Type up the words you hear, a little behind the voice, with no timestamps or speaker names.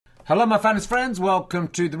Hello, my fans friends. Welcome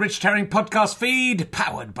to the Richard Herring podcast feed,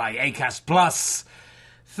 powered by Acast Plus.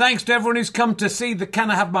 Thanks to everyone who's come to see the Can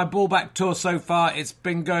I Have My Ball Back tour so far. It's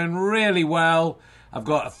been going really well. I've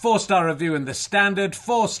got a 4-star review in The Standard,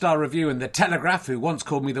 4-star review in The Telegraph, who once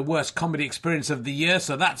called me the worst comedy experience of the year,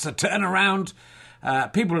 so that's a turnaround.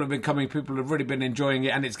 People have been coming, people have really been enjoying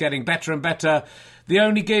it, and it's getting better and better. The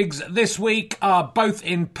only gigs this week are both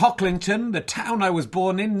in Pocklington, the town I was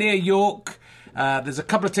born in, near York. There's a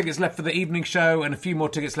couple of tickets left for the evening show and a few more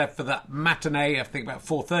tickets left for that matinee, I think about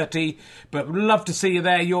 4:30. But we'd love to see you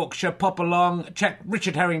there, Yorkshire. Pop along. Check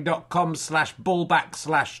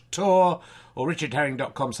richardherring.com/ballback/tour or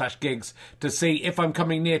richardherring.com/gigs to see if I'm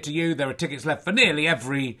coming near to you. There are tickets left for nearly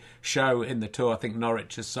every show in the tour. I think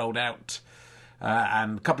Norwich is sold out.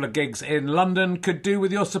 And a couple of gigs in London could do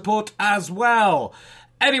with your support as well.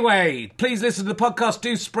 Anyway, please listen to the podcast.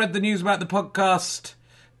 Do spread the news about the podcast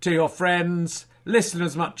to your friends. Listen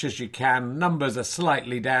as much as you can. Numbers are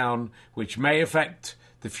slightly down, which may affect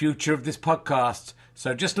the future of this podcast.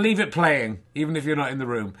 So just leave it playing, even if you're not in the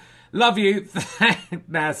room. Love you.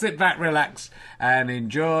 Now sit back, relax, and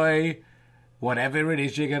enjoy whatever it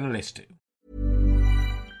is you're going to listen to.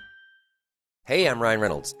 Hey, I'm Ryan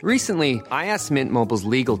Reynolds. Recently, I asked Mint Mobile's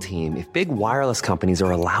legal team if big wireless companies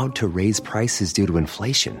are allowed to raise prices due to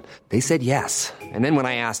inflation. They said yes. And then when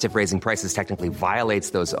I asked if raising prices technically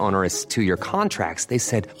violates those onerous 2-year contracts, they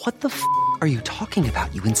said, "What the f*** are you talking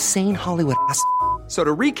about, you insane Hollywood ass?" So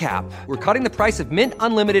to recap, we're cutting the price of Mint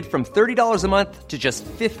Unlimited from $30 a month to just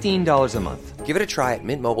 $15 a month. Give it a try at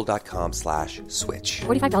mintmobile.com/switch.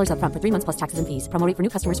 $45 up front for 3 months plus taxes and fees. Promo rate for new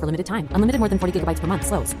customers for limited time. Unlimited more than 40 gigabytes per month.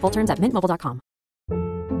 Slows full terms at mintmobile.com.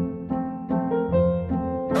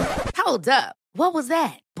 Hold up. What was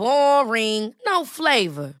that? Boring. No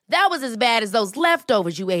flavor. That was as bad as those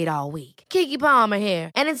leftovers you ate all week. Keke Palmer here.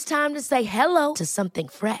 And it's time to say hello to something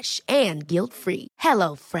fresh and guilt-free.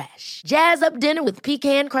 Hello Fresh. Jazz up dinner with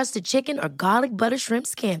pecan-crusted chicken or garlic butter shrimp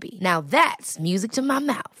scampi. Now that's music to my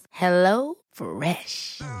mouth. Hello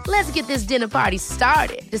Fresh. Let's get this dinner party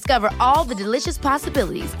started. Discover all the delicious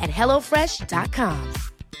possibilities at hellofresh.com.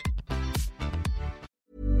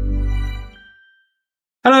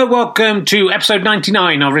 Hello, welcome to episode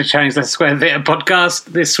 99 of Richard Herring's Leicester Square Theatre podcast.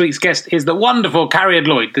 This week's guest is the wonderful Carrie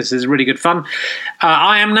Lloyd. This is really good fun.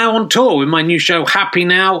 I am now on tour with my new show, Happy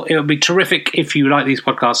Now. It would be terrific if you like these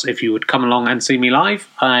podcasts, if you would come along and see me live.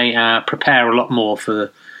 I prepare a lot more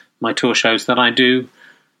for my tour shows than I do.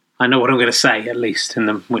 I know what I'm going to say, at least, in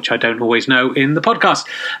them, which I don't always know in the podcast.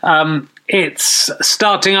 It's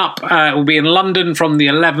starting up. It will be in London from the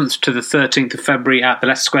 11th to the 13th of February at the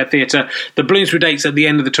Leicester Square Theatre. The Bloomsbury dates at the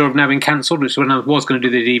end of the tour have now been cancelled, which is when I was going to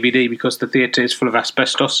do the DVD because the theatre is full of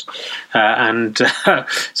asbestos.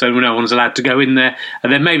 So no one's allowed to go in there.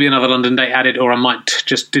 And there may be another London date added, or I might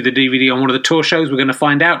just do the DVD on one of the tour shows. We're going to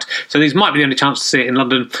find out. So these might be the only chance to see it in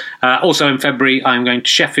London. Also in February, I'm going to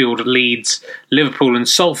Sheffield, Leeds, Liverpool and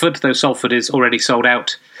Salford, though Salford is already sold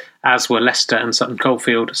out, as were Leicester and Sutton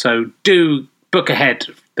Coldfield. So do book ahead.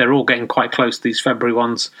 They're all getting quite close, these February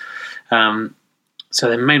ones. So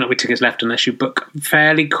there may not be tickets left unless you book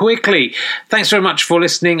fairly quickly. Thanks very much for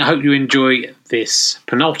listening. I hope you enjoy this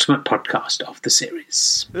penultimate podcast of the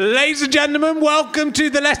series. Ladies and gentlemen, welcome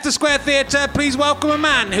to the Leicester Square Theatre. Please welcome a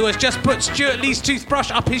man who has just put Stuart Lee's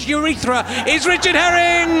toothbrush up his urethra. It's Richard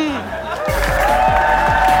Herring!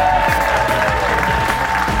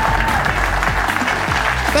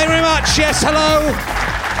 Thank you very much. Yes, hello.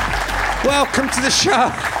 Welcome to the show.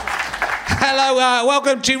 Hello,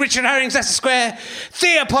 welcome to Richard Herring's Leicester Square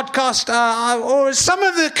Theatre podcast, or as some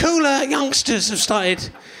of the cooler youngsters have started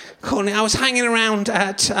calling it. I was hanging around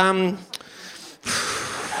at...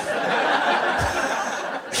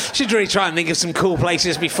 should really try and think of some cool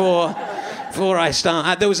places before I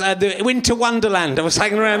start. There was the Winter Wonderland. I was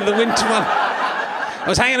hanging around the Winter Wonderland. I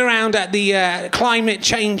was hanging around at the Climate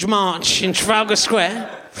Change March in Trafalgar Square.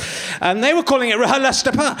 And they were calling it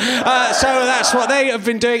Leicester Park. So that's what they have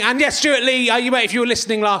been doing. And yes, Stuart Lee, if you were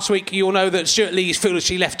listening last week, you'll know that Stuart Lee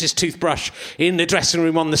foolishly left his toothbrush in the dressing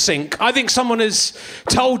room on the sink. I think someone has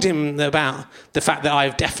told him about the fact that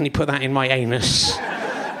I've definitely put that in my anus.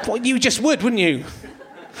 Well, you just would, wouldn't you?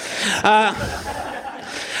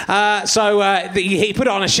 He put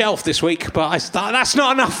it on a shelf this week, but I thought that's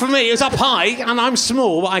not enough for me. It was up high, and I'm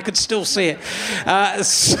small, but I could still see it.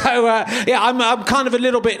 I'm kind of a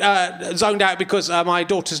little bit zoned out because my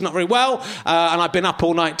daughter's not very well, and I've been up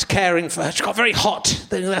all night caring for her. She got very hot.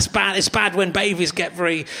 That's bad. It's bad when babies get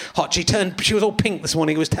very hot. She was all pink this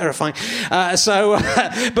morning. It was terrifying. But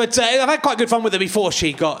I've had quite good fun with her before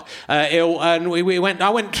she got ill, and I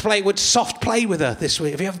went to play with soft play with her this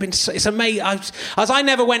week. Have you ever been? It's amazing. I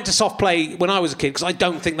never went went to soft play when I was a kid because I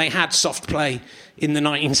don't think they had soft play in the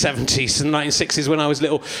 1970s and 1960s when I was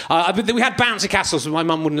little. We had bouncy castles, but my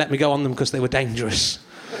mum wouldn't let me go on them because they were dangerous.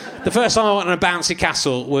 The first time I went on a bouncy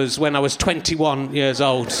castle was when I was 21 years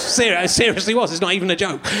old. Seriously was. It's not even a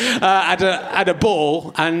joke. At a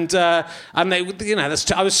ball, and they, I was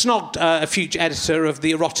snogged a future editor of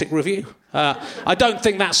the Erotic Review. I don't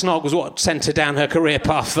think that snog was what sent her down her career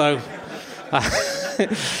path, though.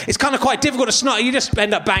 It's kind of quite difficult to snog. You just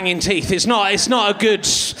end up banging teeth. It's not a good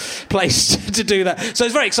place to do that. So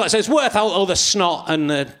it's very exciting. So it's worth all the snot and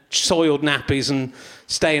the soiled nappies and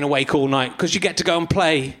staying awake all night because you get to go and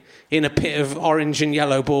play in a pit of orange and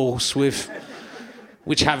yellow balls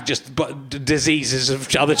which have just diseases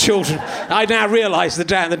of other children. I now realise the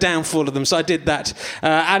downfall of them, so I did that.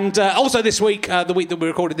 And also this week, the week that we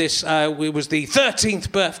recorded this, it was the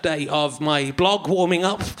 13th birthday of my blog, Warming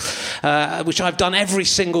Up, which I've done every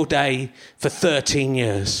single day for 13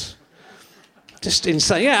 years. Just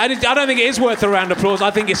insane. Yeah, I don't think it is worth a round of applause. I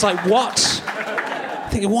think it's like, what?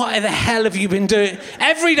 Thinking, what the hell have you been doing?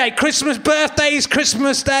 Every day, Christmas, birthdays,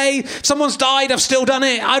 Christmas Day, someone's died, I've still done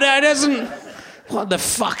it. It doesn't... What the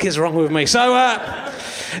fuck is wrong with me?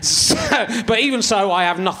 But even so, I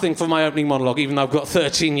have nothing for my opening monologue, even though I've got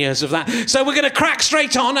 13 years of that. So we're going to crack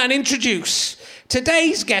straight on and introduce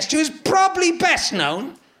today's guest, who is probably best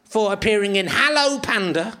known for appearing in Hello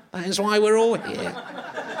Panda. That is why we're all here.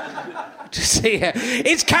 To see her.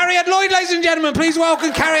 It's Carrie-Anne Lloyd, ladies and gentlemen. Please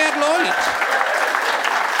welcome Carrie-Anne Lloyd.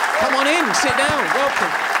 Come on in, sit down,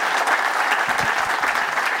 welcome.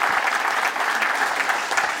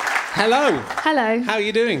 Hello. Hello. How are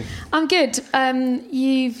you doing? I'm good.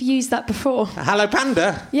 You've used that before. Hello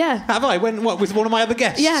Panda? Yeah. Have I? With one of my other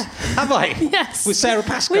guests? Yeah. Have I? Yes. With Sarah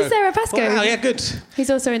Pascoe? With Sarah Pascoe. Wow, yeah, good. He's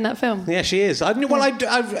also in that film. Yeah, she is.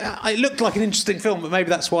 It looked like an interesting film, but maybe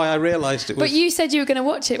that's why I realised it was... But you said you were going to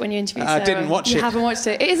watch it when you interviewed Sarah. I didn't watch it. You haven't watched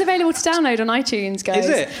it. It is available to download on iTunes, guys. Is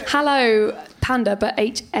it? Hello Panda, but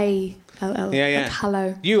H-A... Yeah. Like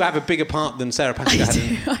hello. You have a bigger part than Sarah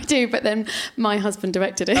Pascoe. I do, but then my husband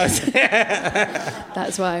directed it.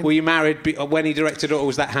 That's why. Were you married when he directed it, or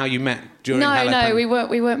was that how you met during Hello Panda? No, we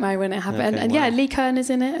weren't married when it happened. Okay, and wow. yeah, Lee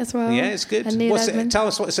Kerner's in it as well. Yeah, it's good. And Neil Tell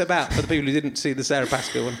us what it's about for the people who didn't see the Sarah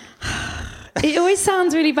Pascoe one. It always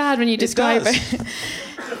sounds really bad when you describe it.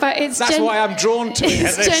 But that's why I'm drawn to it.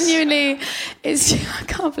 It's genuinely... I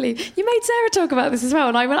can't believe... You made Sarah talk about this as well.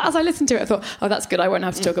 And as I listened to it, I thought, oh, that's good. I won't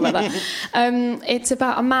have to talk about that. It's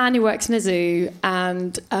about a man who works in a zoo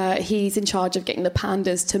and he's in charge of getting the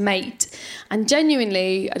pandas to mate. And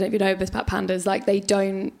genuinely, I don't know if you know this about pandas, like they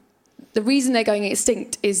don't... The reason they're going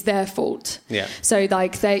extinct is their fault. Yeah. So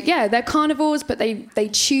like they're carnivores, but they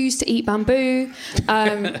choose to eat bamboo.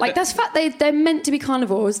 Like that's fact. They're meant to be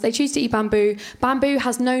carnivores. They choose to eat bamboo. Bamboo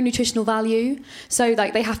has no nutritional value, so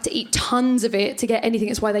like they have to eat tons of it to get anything.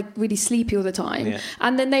 It's why they're really sleepy all the time. Yeah.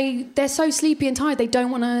 And then they're so sleepy and tired they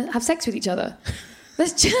don't want to have sex with each other.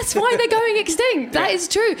 That's why they're going extinct. That is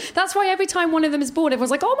true. That's why every time one of them is born, everyone's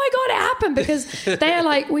like, oh my God, it happened. Because they're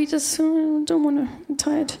like, we just don't want to, I'm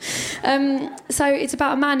tired. So it's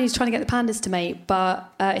about a man who's trying to get the pandas to mate,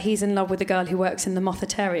 but he's in love with a girl who works in the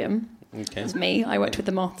mothitarium. Okay. It's me. I worked with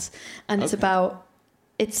the moths. And it's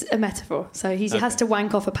a metaphor. So he has to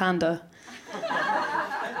wank off a panda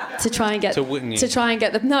to try and get... To try and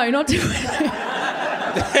get the... No, not to...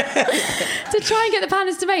 to try and get the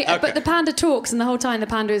pandas to mate. Okay. But the panda talks, and the whole time the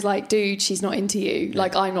panda is like, dude, she's not into you.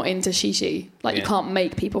 Like, I'm not into she. Like, you can't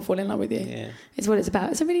make people fall in love with you. Yeah. It's what it's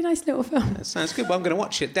about. It's a really nice little film. That sounds good. Well, I'm going to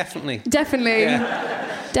watch it, definitely. Definitely. Yeah.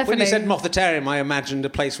 Definitely. When you said mothitarium, I imagined a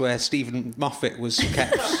place where Stephen Moffat was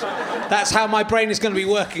kept. That's how my brain is going to be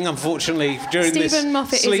working, unfortunately, during Stephen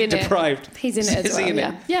this sleep-deprived. He's in it as well,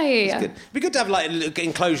 yeah. Yeah. It'd be good to have, like, an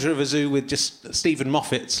enclosure of a zoo with just Stephen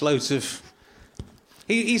Moffat's loads of...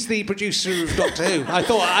 He's the producer of Doctor Who. I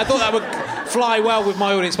thought that would fly well with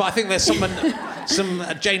my audience, but I think there's some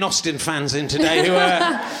Jane Austen fans in today who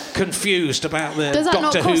are confused about the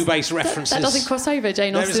Doctor Who-based references. That doesn't cross over,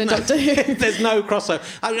 Jane Austen and Doctor Who. There's no crossover.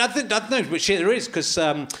 I mean, I know, but there is, because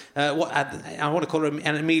I want to call her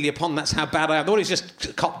an Amelia Pond. That's how bad I am. The one who's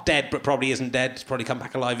just caught dead, but probably isn't dead. She's probably come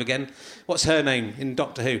back alive again. What's her name in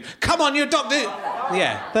Doctor Who? Come on, you're Doctor Who.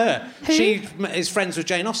 Yeah, her. Who? She is friends with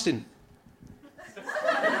Jane Austen.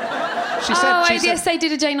 Yes, they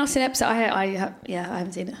did a Jane Austen episode. I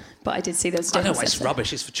haven't seen it, but I did see those. I know it's episode.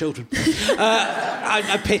 Rubbish. It's for children.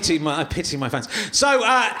 I pity my fans. So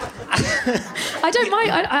I don't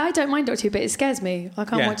mind. I don't mind Doctor Who, but it scares me. I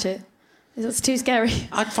can't watch it. It's too scary.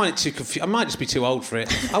 I'd find it too confusing. I might just be too old for it.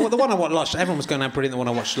 The one I watched, everyone was going, how brilliant the one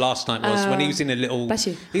I watched last night was when he was in a little...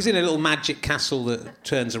 He's in a little magic castle that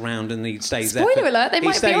turns around and he stays there. Spoiler alert, they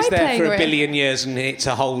might be He stays there for a it. billion years and hits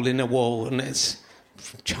a hole in a wall and it's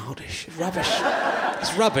childish. Rubbish.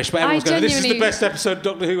 It's rubbish, but everyone's going, this is the best episode of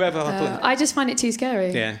Doctor Who ever. I just find it too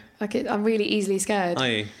scary. Yeah. I'm really easily scared. Are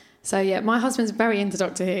you? So, yeah, my husband's very into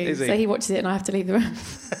Doctor Who. Is he? So he watches it and I have to leave the room.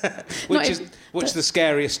 Which is the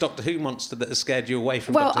scariest Doctor Who monster that has scared you away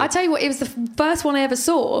from Doctor Who? Well, I tell you what, it was the first one I ever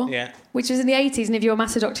saw, which was in the 80s, and if you're a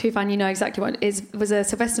massive Doctor Who fan, you know exactly what it is. It was a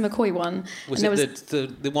Sylvester McCoy one. Was it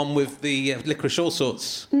the one with the licorice all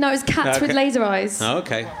sorts? No, it was Cats with Laser Eyes. Oh,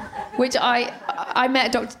 okay. Which I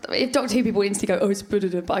met Doctor Who people instantly go, oh, it's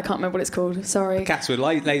but I can't remember what it's called. Sorry. Cats with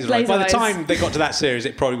laser eyes. By the time they got to that series,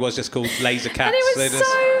 it probably was just called Laser Cats. And it was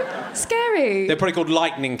so scary. They're probably called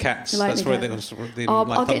Lightning Cats. That's where I'll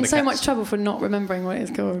get in so much trouble for not remembering what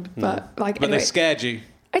it's called. But anyway, they scared you.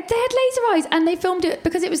 They had laser eyes, and they filmed it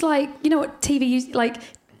because it was like, you know what TV used, like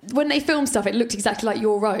when they film stuff, it looked exactly like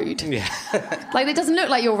Your Road. Yeah. Like, it doesn't look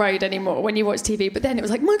like Your Road anymore when you watch TV, but then it was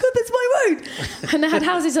like, my God, that's my road. And they had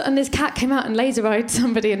houses, and this cat came out and laser-eyed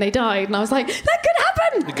somebody, and they died. And I was like, that could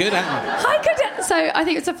happen. It could happen. So I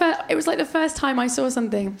think it was like the first time I saw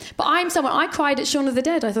something. But I cried at Shaun of the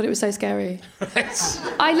Dead. I thought it was so scary. Right.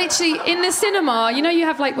 I literally, in the cinema, you know, you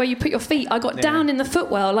have like where you put your feet. I got down in the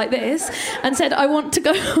footwell like this and said, I want to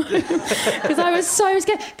go home. Because I was so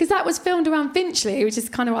scared. Because that was filmed around Finchley, which is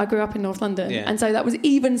kind of where I grew up in North London. Yeah. And so that was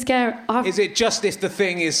even scary. Is it just if the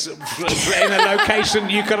thing is in a location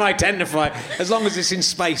you can identify, as long as it's in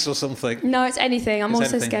space or something? No, it's anything. I'm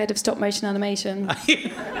also scared of stop motion animation.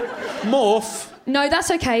 Morph? No, that's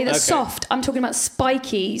okay. That's soft. I'm talking about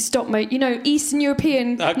spiky stop motion. You know, Eastern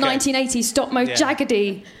European 1980s stop motion,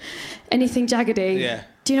 jaggedy. Anything jaggedy. Yeah.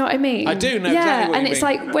 Do you know what I mean? I do know exactly what you mean. And it's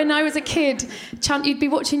like when I was a kid, you'd be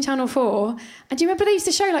watching Channel 4, and do you remember they used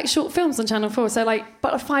to show like short films on Channel 4? So like,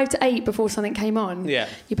 but 5 to 8 before something came on. Yeah.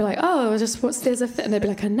 You'd be like, oh, just what's this? And they'd be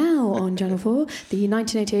like, and now on Channel 4, the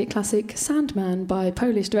 1988 classic Sandman by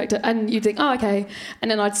Polish director, and you'd think, oh, okay, and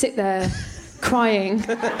then I'd sit there crying. It's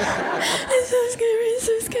so scary. It's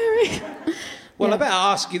so scary. Well, I better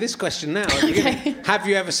ask you this question now. Okay. Have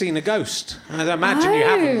you ever seen a ghost? I imagine you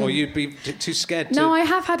haven't, or you'd be too scared to... No, I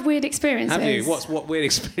have had weird experiences. Have you? What weird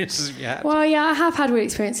experiences have you had? Well, yeah, I have had weird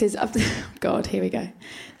experiences. God, here we go.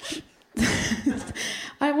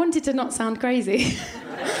 I wanted to not sound crazy.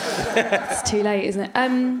 It's too late, isn't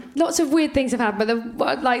it? Lots of weird things have happened,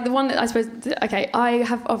 but the one that I suppose... Okay, I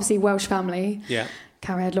have obviously Welsh family. Yeah.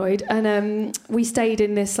 Cariad Lloyd. And we stayed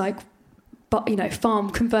in this,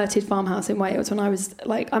 converted farmhouse in Wales when I was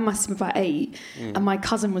I must have been about 8, and my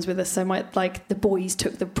cousin was with us, so the boys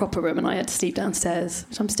took the proper room and I had to sleep downstairs,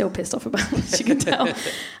 which I'm still pissed off about, as you can tell.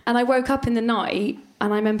 And I woke up in the night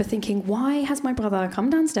and I remember thinking, why has my brother come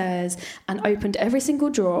downstairs and opened every single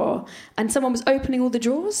drawer, and someone was opening all the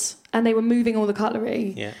drawers and they were moving all the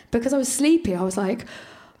cutlery? Yeah. Because I was sleepy, I was like,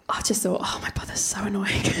 I just thought, oh, my brother's so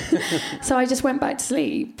annoying. So I just went back to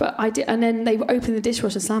sleep. But I did, and then they opened the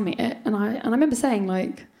dishwasher, slamming it, and I remember saying,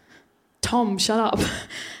 Tom, shut up.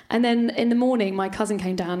 And then in the morning, my cousin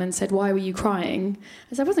came down and said, why were you crying?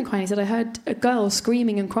 I said, I wasn't crying. He said, I heard a girl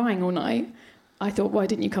screaming and crying all night. I thought, why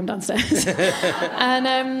didn't you come downstairs?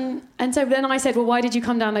 and so then I said, well, why did you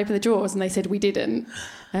come down and open the drawers? And they said, we didn't.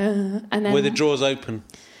 And then were the drawers open?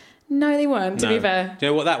 No, they weren't, to be fair. Do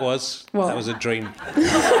you know what that was? What? That was a dream. And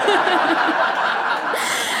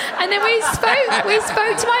then we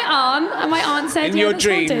spoke to my aunt, and my aunt said... In your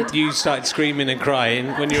dream, you started screaming and crying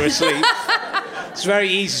when you were asleep. It's very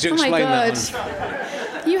easy to explain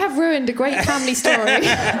that one. You have ruined a great family story.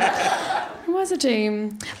 It was a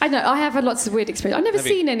dream. I know, I have had lots of weird experiences. I've never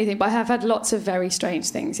seen anything, but I have had lots of very strange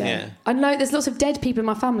things, yeah. I know there's lots of dead people in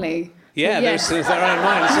my family. Yeah, there's their own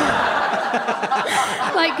minds.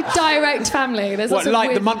 Direct family. There's lots of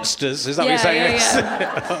weird... the Munsters? Is that what you're saying?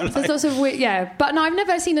 Yeah. There's lots of weird, But no, I've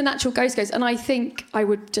never seen a natural ghost, and I think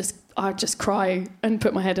I'd just cry and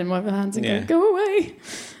put my head in my hands and go away.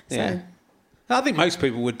 So. Yeah. I think most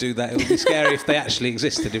people would do that. It would be scary if they actually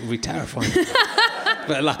existed. It would be terrifying.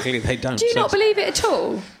 But luckily they don't. Do you not believe it at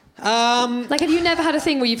all? Have you never had a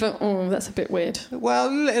thing where you thought, oh, that's a bit weird? Well,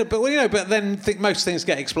 a little bit, but then most things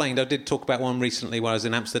get explained. I did talk about one recently where I was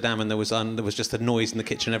in Amsterdam and there was just a noise in the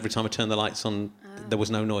kitchen every time I turned the lights on. There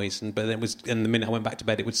was no noise, and the minute I went back to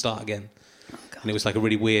bed, it would start again. Oh, and it was like a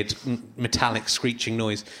really weird metallic screeching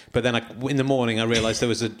noise. But then in the morning, I realised there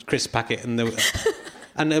was a crisp packet and a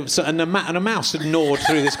mouse had gnawed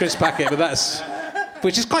through this crisp packet. But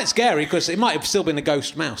Which is quite scary because it might have still been a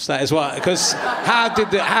ghost mouse. That is why. Because how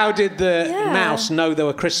did the mouse know there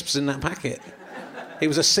were crisps in that packet? It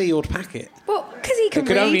was a sealed packet. Well, because he can It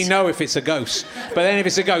could read. only know if it's a ghost. But then if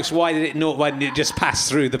it's a ghost, why didn't it just pass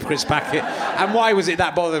through the crisp packet? And why was it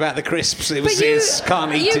that bothered about the crisps? It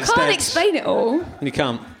can't eat you its can't dead. explain it all. You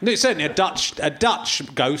can't. No, certainly a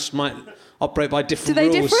Dutch ghost might operate by different Do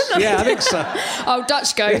they rules. different? Yeah, I think so. Oh,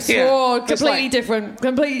 Dutch ghost. Yeah. Oh, It's completely like- different.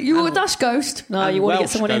 You're a Dutch ghost. No, And you want to get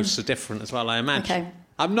Welsh someone in. ghosts are different as well, I imagine. Okay.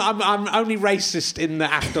 I'm only racist in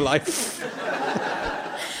the afterlife.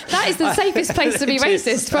 That is the safest place to be It is.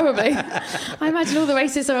 racist, probably. I imagine all the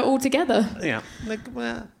racists are all together. Yeah.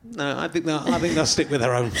 Well, no, I think they'll stick with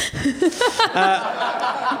their own.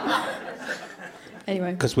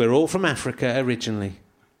 Anyway. Because we're all from Africa originally.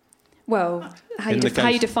 Well, how In you the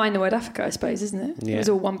ghost- define the word Africa, I suppose, isn't it? Yeah. It was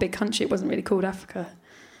all one big country. It wasn't really called Africa.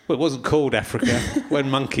 Well, it wasn't called Africa when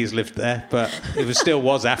monkeys lived there, but it still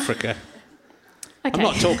was Africa. Okay. I'm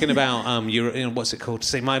not talking about what's it called?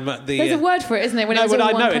 See, There's a word for it, isn't there? When it no, was but all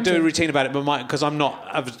I one know it. country. Do a routine about it, but because I'm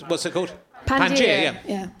not. What's it called? Pangea.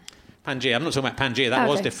 Yeah. Pangea. I'm not talking about Pangea. That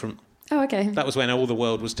was Okay. different. Oh, okay. That was when all the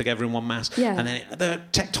world was together in one mass. Yeah. And then the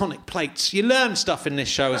tectonic plates. You learn stuff in this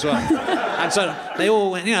show as well. And so they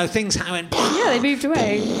all went, things went. Yeah, they moved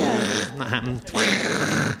away. Yeah. That happened.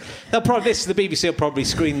 The BBC will probably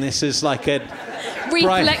screen this as like a Wreath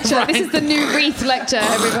Brian- lecture. This is the new Wreath lecture,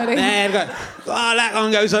 everybody. There, go, that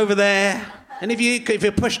one goes over there. And if you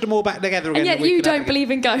push them all back together again, And yet then we you can have don't it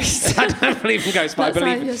believe in ghosts. again. I don't believe in ghosts, but That's I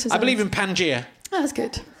how believe yours is I believe in Pangea. Oh, that's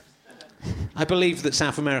good. I believe that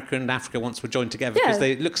South America and Africa once were joined together Yeah. because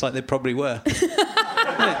it looks like they probably were.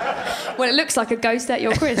 Well, it looks like a ghost at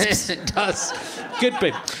your crisps. It does. Good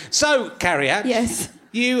bit. So, Carrie Ann, Yes.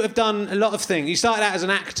 you have done a lot of things. You started out as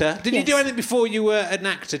an actor. Did you Yes. do anything before you were an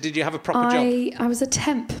actor? Did you have a proper job? I was a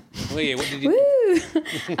temp. Were you? What did you? Woo!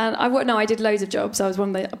 And I did loads of jobs. I was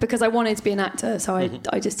one of the, because I wanted to be an actor, so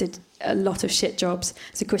I just did a lot of shit jobs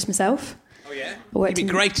as a Christmas elf. Oh yeah. I worked You'd be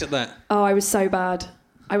in- great at that. Oh, I was so bad.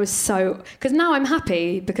 Because now I'm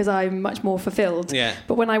happy because I'm much more fulfilled. Yeah.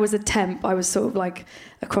 But when I was a temp, I was sort of like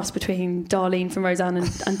a cross between Darlene from Roseanne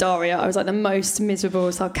and Daria. I was like the most miserable,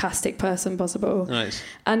 sarcastic person possible. Nice.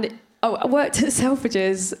 And I worked at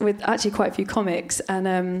Selfridges with actually quite a few comics,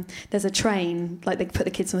 and there's a train, like they put the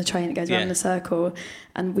kids on the train that goes around in a circle,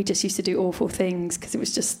 and we just used to do awful things because we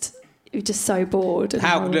were just so bored.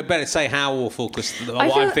 And Better say how awful, because what I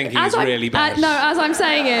feel- I'm thinking as is I'm- really bad. no, as I'm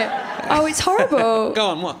saying it, oh, it's horrible. Go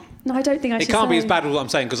on, what? No, I don't think I It should can't be say. as bad as what I'm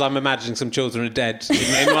saying, because I'm imagining some children are dead.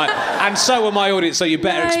 And so are my audience, so you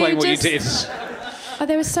better No, explain what just- you did. Oh,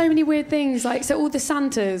 there were so many weird things. Like, so all the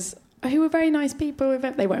Santas, who were very nice people,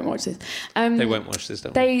 they won't watch this. They won't watch this,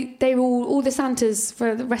 don't they? They were all the Santas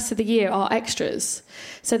for the rest of the year are extras.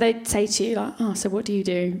 So they'd say to you, like, oh, so what do you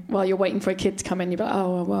do while you're waiting for a kid to come in? You'd be like,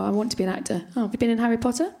 oh, well, I want to be an actor. Oh, have you been in Harry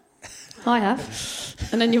Potter? I have.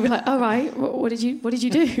 And then you'll be like, oh, right, what did you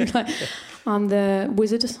do? Like, I'm the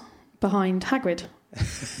wizard behind Hagrid.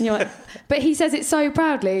 And you're like, but he says it so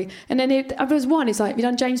proudly. And then there was one, it's like, have you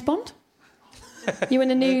done James Bond?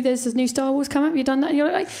 There's this new Star Wars come up, have you done that? And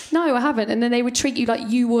you're like, no, I haven't. And then they would treat you like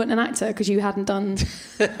you weren't an actor because you hadn't done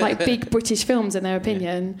like big British films in their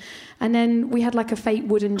opinion. Yeah. And then we had like a fake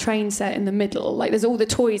wooden train set in the middle. Like there's all the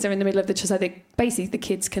toys are in the middle of the so basically the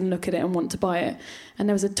kids can look at it and want to buy it. And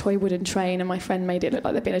there was a toy wooden train, and my friend made it look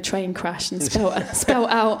like there'd been a train crash and spelt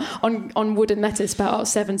out on wooden letters, spelt out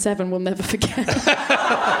 7-7, we'll never forget.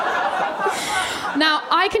 Now,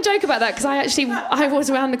 I can joke about that because I was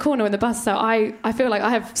around the corner in the bus, so I feel like I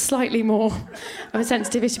have slightly more of a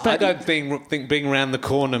sensitivity. But I don't think being round the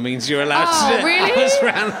corner means you're allowed to do it. Really?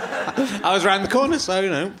 I was round the corner, so, you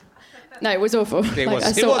know. No, it was awful.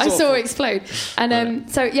 I saw it explode. And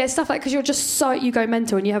so, yeah, stuff like, because you're just so, you go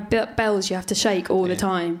mental and you have bells you have to shake all the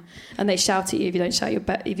time. And they shout at you if you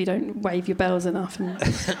don't if you don't wave your bells enough. And,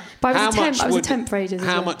 but I was a temp for ages.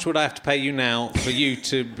 How much would I have to pay you now for you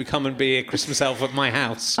to come and be a Christmas elf at my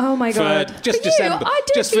house? Oh, my God. Just For you, December. I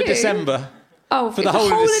do Just for for you. December. Oh, For the whole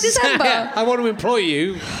of December? Yeah, I want to employ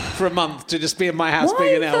you for a month to just be in my house Why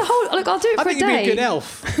being an elf. Look, I'll do it for I think a day. you'd be a good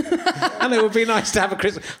elf. And it would be nice to have a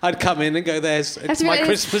Christmas. I'd come in and go, it's my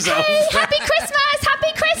Christmas elf. Hey, happy Christmas!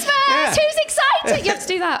 Happy Christmas! Yeah. Who's excited? You have to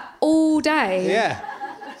do that all day. Yeah,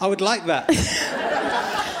 I would like that.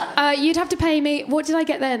 You'd have to pay me. What did I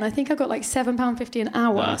get then? I think I got like £7.50 an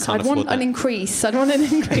hour. No, I so can't I'd want afford an that. increase. I'd want an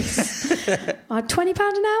increase. £20 an hour.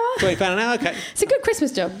 £20 an hour, okay. It's a good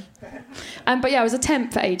Christmas job. But yeah, I was a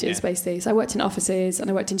temp for ages, basically. So I worked in offices and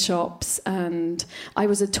I worked in shops, and I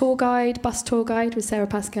was a bus tour guide with Sarah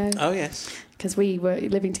Pascoe. Oh, yes. Because we were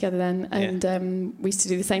living together then, and we used to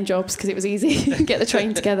do the same jobs because it was easy to get the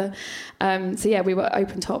train together. So yeah, we were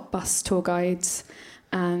open-top bus tour guides,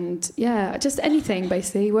 and yeah, just anything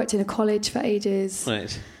basically. Worked in a college for ages.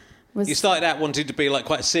 Right. You started out wanting to be like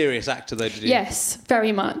quite a serious actor, though, did you? Yes,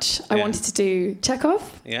 very much. I wanted to do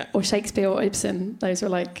Chekhov, or Shakespeare or Ibsen. Those were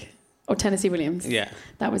like, or Tennessee Williams. Yeah,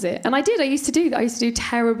 that was it. And I used to do that. I used to do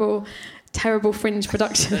terrible fringe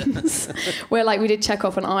productions where like we did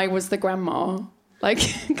Chekhov and I was the grandma, like,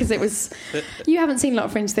 because it was, you haven't seen a lot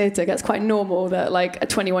of fringe theatre. That's quite normal that like a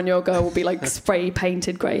 21-year-old girl will be like spray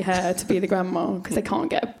painted grey hair to be the grandma because they can't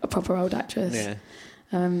get a proper old actress. Yeah.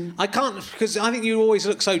 I can't, because I think you always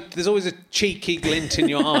look so, there's always a cheeky glint in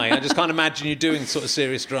your eye. I just can't imagine you doing sort of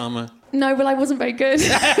serious drama. No, well, I wasn't very good.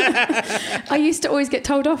 I used to always get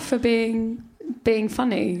told off for being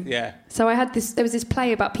funny. Yeah. So there was this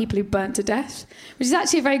play about people who burnt to death, which is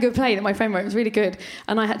actually a very good play that my friend wrote. It was really good.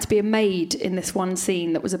 And I had to be a maid in this one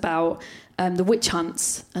scene that was about the witch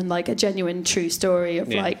hunts and like a genuine true story of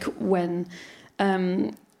like when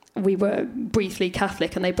we were briefly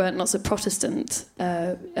Catholic and they burnt lots of Protestant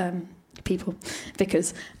people,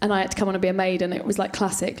 vicars, and I had to come on and be a maid, and it was like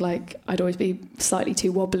classic, like I'd always be slightly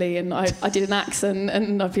too wobbly, and I did an accent,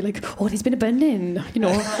 and I'd be like, oh, he's been abandoned, you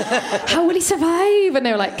know, how will he survive? And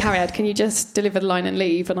they were like, Cariad, can you just deliver the line and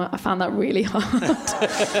leave? And I found that really hard.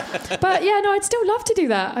 But yeah, no, I'd still love to do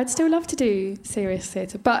that. I'd still love to do serious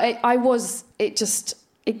theatre, but it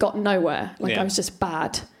got nowhere. Like I was just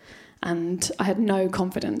bad, and I had no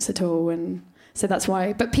confidence at all, and so that's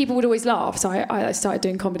why. But people would always laugh. So I started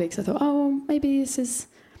doing comedy because I thought, oh, maybe this is...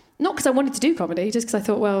 Not because I wanted to do comedy, just because I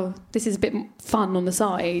thought, well, this is a bit fun on the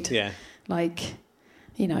side. Yeah. Like,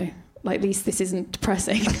 you know, like at least this isn't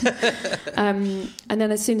depressing. And then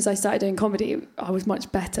as soon as I started doing comedy, I was much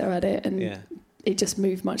better at it, and it just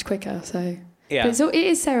moved much quicker. So yeah. But it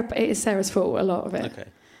is Sarah's fault, a lot of it. Okay.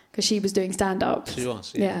 Because she was doing stand-up. She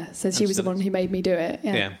was, yeah. So she was the one who made me do it.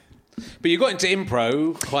 Yeah. But you got into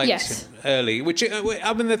improv quite early, which,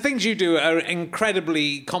 I mean, the things you do are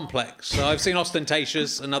incredibly complex. So I've seen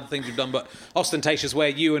Ostentatious and other things you've done, but Ostentatious, where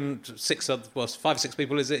you and 5 or 6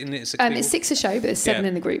 people, is it? It's 6 people? It's 6 a show, but there's 7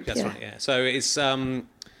 in the group. That's right, yeah. So it's...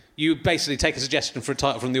 you basically take a suggestion for a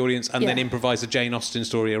title from the audience and then improvise a Jane Austen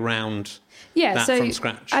story around... that from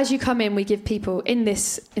scratch. As you come in, we give people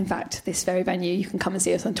this very venue, you can come and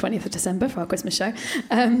see us on 20th of December for our Christmas show.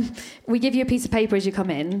 We give you a piece of paper as you come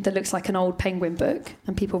in that looks like an old Penguin book,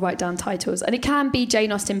 and people write down titles. And it can be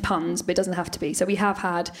Jane Austen puns, but it doesn't have to be. So we have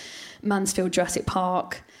had Mansfield Jurassic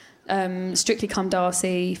Park, Strictly Come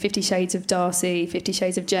Darcy, 50 Shades of Darcy, 50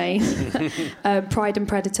 Shades of Jane, Pride and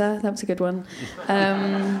Predator, that was a good one,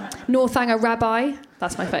 Northanger Rabbi,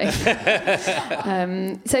 that's my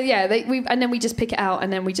favourite. So yeah, and then we just pick it out,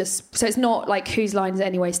 and then so it's not like whose line is it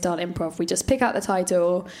anyway style improv, we just pick out the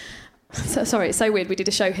title. Sorry, it's so weird, we did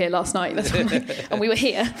a show here last night, that's why, and we were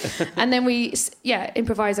here, and then we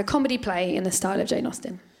improvise a comedy play in the style of Jane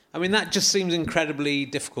Austen. I mean, that just seems incredibly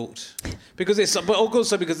difficult but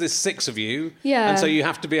also because there's 6 of you, and so you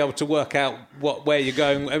have to be able to work out where you're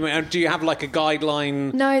going. I mean, do you have like a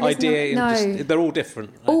guideline idea? No, they're all different.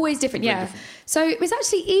 Always different, yeah. Different. So it was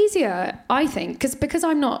actually easier, I think, because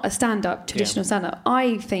I'm not a traditional stand-up.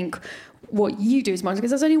 I think what you do is much because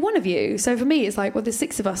there's only one of you. So for me, it's like, well, there's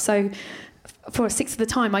 6 of us, so. For a 6th of the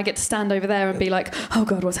time, I get to stand over there and be like, oh,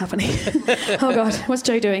 God, what's happening? Oh, God, what's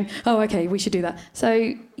Joe doing? Oh, OK, we should do that.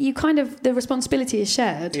 So you the responsibility is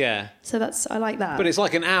shared. Yeah. So I like that. But it's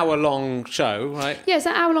like an hour-long show, right? Yeah, it's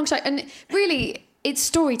an hour-long show. And really, it's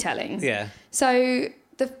storytelling. Yeah. So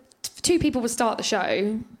the 2 people will start the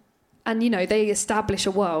show and, you know, they establish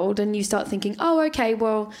a world and you start thinking, oh, OK,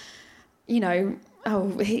 well, you know...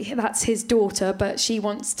 that's his daughter, but she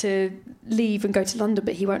wants to leave and go to London,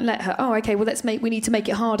 but he won't let her. Oh, okay, well, we need to make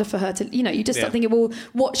it harder for her to, you know, you just start thinking, well,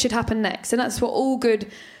 what should happen next? And that's what all good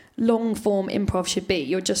long-form improv should be.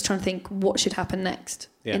 You're just trying to think what should happen next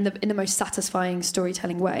in the most satisfying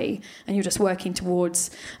storytelling way. And you're just working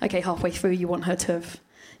towards, okay, halfway through, you want her to have...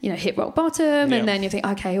 you know, hit rock bottom, and then you think,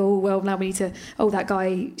 okay, oh, well, now we need to, that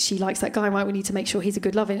guy, she likes that guy, right, we need to make sure he's a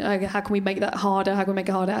good lover. How can we make that harder? How can we make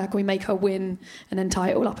it harder? How can we make her win? And then tie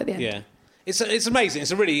it all up at the end. Yeah. It's amazing. It's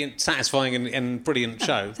a really satisfying and brilliant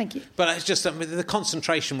show. Thank you. But it's just the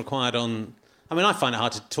concentration required on... I mean, I find it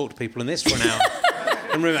hard to talk to people in this for an hour.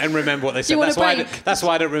 and remember what they said. You want That's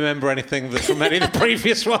why I don't remember anything from any of the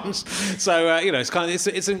previous ones. So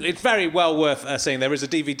it's very well worth seeing. There is a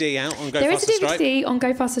DVD out on Go Faster Stripe. There is a DVD on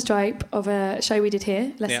Go Faster Stripe of a show we did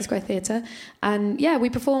here, Leicester Square Theatre, and we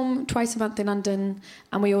perform twice a month in London,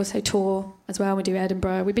 and we also tour as well. We do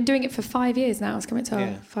Edinburgh. We've been doing it for 5 years now. It's coming to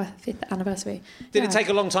our 5th anniversary. Did it take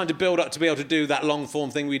a long time to build up to be able to do that long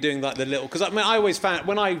form thing? Were you doing like the little? Because I always found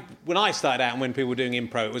when I started out and when people were doing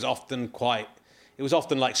improv, it was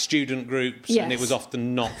often like student groups, and it was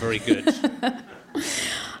often not very good.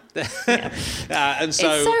 And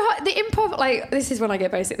so it's so hard. The improv, like, this is when I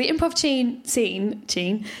get basic. The improv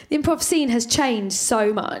the improv scene has changed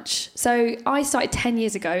so much. So I started 10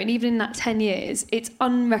 years ago, and even in that 10 years, it's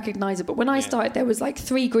unrecognisable. When I started, there was like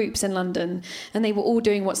 3 groups in London, and they were all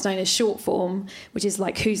doing what's known as short form, which is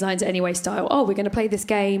like Whose Lines It Anyway style. Oh, we're going to play this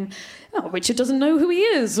game. Oh, Richard doesn't know who he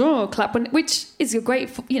is. Oh, clap when, which is a great,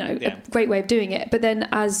 a great way of doing it. But then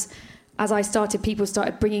as I started, people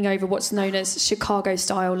started bringing over what's known as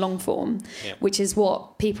Chicago-style long form, which is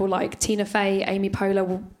what people like Tina Fey, Amy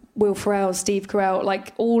Poehler, Will Ferrell, Steve Carell,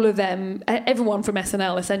 like all of them, everyone from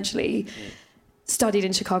SNL essentially studied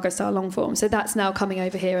in Chicago-style long form. So that's now coming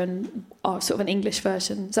over here and sort of an English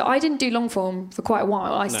version. So I didn't do long form for quite a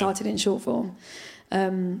while. I started in short form.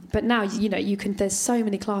 But now, you can, there's so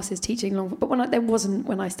many classes teaching long, but when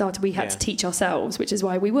I started, we had to teach ourselves, which is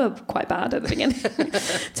why we were quite bad at the beginning,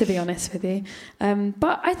 to be honest with you.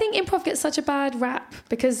 But I think improv gets such a bad rap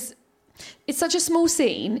because it's such a small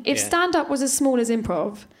scene. If stand-up was as small as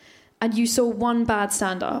improv and you saw one bad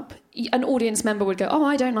stand-up, an audience member would go, oh,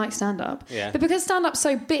 I don't like stand-up. Yeah. But because stand-up's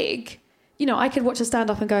so big, I could watch a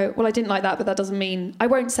stand-up and go, well, I didn't like that, but that doesn't mean, I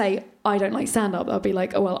won't say I don't like stand-up. I'll be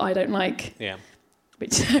like, oh, well, I don't like... Yeah. No,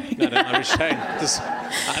 don't worry, Shane.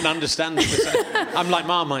 And understand. I'm like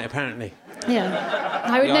Marmite, apparently. Yeah,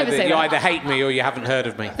 I would never say that. You either hate me or you haven't heard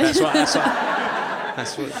of me. That's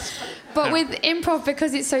what. But with improv,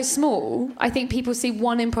 because it's so small, I think people see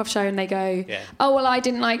one improv show and they go, oh, well, I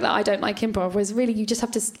didn't like that, I don't like improv. Whereas really, you just have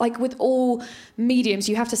to, like with all mediums,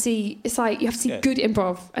 you have to see, it's like you have to see good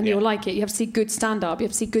improv and you'll like it. You have to see good stand-up, you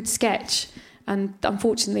have to see good sketch. And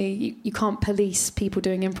unfortunately, you can't police people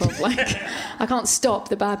doing improv. Like, I can't stop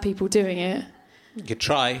the bad people doing it. You could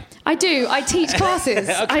try. I do. I teach classes.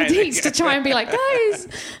 I teach to try and be like, guys,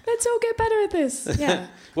 let's all get better at this. Yeah.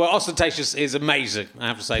 Well, Ostentatious is amazing, I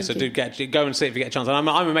have to say. So do go and see it if you get a chance. And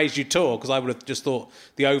I'm amazed you tour, because I would have just thought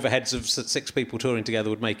the overheads of 6 people touring together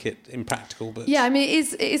would make it impractical. But yeah, I mean,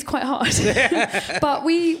 it is quite hard. But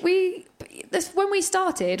when we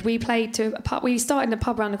started, we played to a pub. We started in a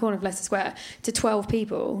pub around the corner of Leicester Square to 12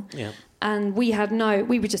 people. Yeah. And we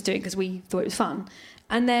were just doing it because we thought it was fun.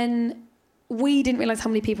 And then we didn't realise how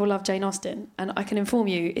many people love Jane Austen, and I can inform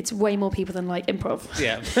you, it's way more people than like improv.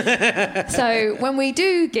 Yeah. So when we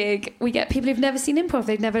do gig, we get people who've never seen improv.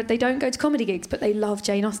 They don't go to comedy gigs, but they love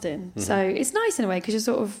Jane Austen. Mm-hmm. So it's nice in a way because you're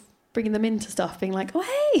sort of bringing them into stuff, being like, oh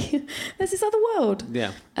hey, there's this other world.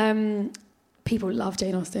 Yeah. People love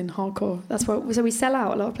Jane Austen hardcore. So we sell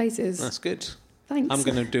out a lot of places. That's good. Thanks. I'm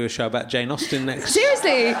going to do a show about Jane Austen next.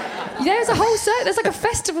 Seriously, there's a whole there's like a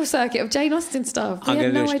festival circuit of Jane Austen stuff. I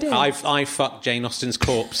had no idea. I fucked Jane Austen's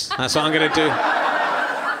corpse. That's what I'm going to do.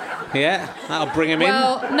 Yeah, that'll bring him in.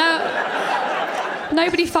 Well, no,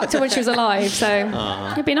 nobody fucked her when she was alive,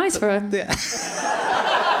 so it'd be nice for her. Yeah.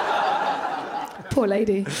 Poor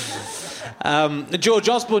lady. George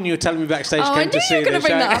Osborne, you were telling me backstage, came to see the show. I knew you were going to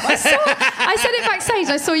bring that up. I said it backstage.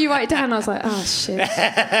 I saw you write it down. And I was like, oh, shit.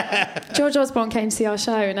 George Osborne came to see our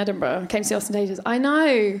show in Edinburgh. Came to see Ostentatious. I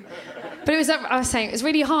know. But I was saying, it's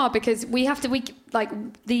really hard because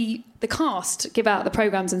the cast give out the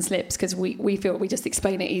programmes and slips because we feel we just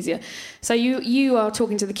explain it easier. So you are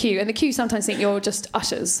talking to the queue, and the queue sometimes think you're just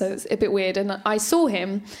ushers, so it's a bit weird. And I saw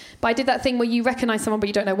him, but I did that thing where you recognise someone but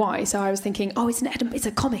you don't know why. So I was thinking, oh, it's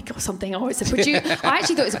a comic or something, or it's a producer. I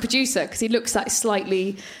actually thought it was a producer because he looks like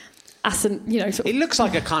slightly... He looks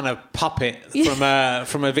like a kind of puppet from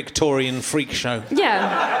a Victorian freak show.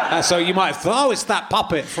 Yeah. So you might have thought, oh, it's that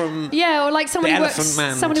puppet from or like someone who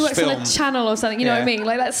works on a channel or something. You know what I mean?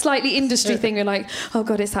 Like that slightly industry thing. You're like, oh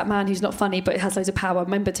god, it's that man who's not funny but has loads of power.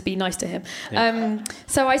 Remember to be nice to him. Yeah.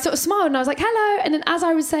 So I sort of smiled and I was like, hello. And then as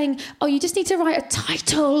I was saying, oh, you just need to write a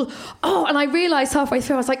title. Oh, and I realised halfway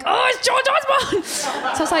through, I was like, oh, it's George Osborne. So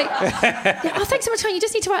I was like, oh, thanks so much, honey. You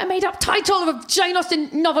just need to write a made-up title of a Jane Austen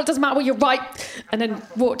novel. It doesn't matter. Well, you're right. And then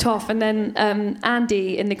walked off. And then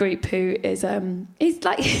Andy in the group, who is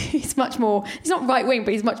he's much more, he's not right wing,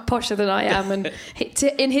 but he's much posher than I am, and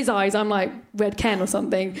in his eyes I'm like Red Ken or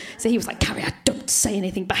something. So he was like, Carrie, I don't say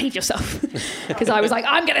anything, behave yourself. Because I was like,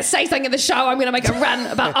 I'm going to say something in the show, I'm going to make a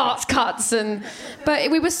rant about arts cuts.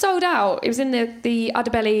 But we were sold out. It was in the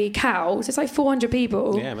Udderbelly Cow, so it's like 400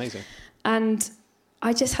 people. Yeah, amazing. And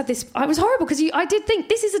I just had this... I was horrible because I did think,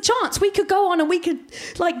 this is a chance. We could go on and we could,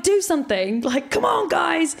 like, do something. Like, come on,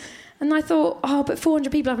 guys. And I thought, but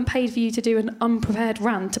 400 people haven't paid for you to do an unprepared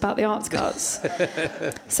rant about the arts cuts.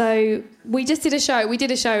 So we just did a show. We did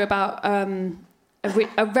a show about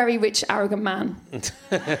a very rich, arrogant man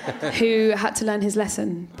who had to learn his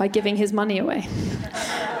lesson by giving his money away.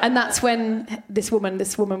 And that's when this woman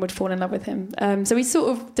would fall in love with him. So we sort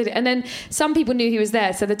of did it. And then some people knew he was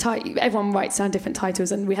there. So everyone writes down different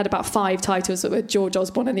titles. And we had about 5 titles that were George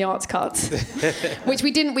Osborne and the Arts Cuts, which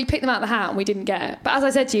we picked them out of the hat and we didn't get. But as I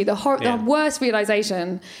said to you, the worst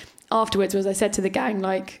realisation afterwards was I said to the gang,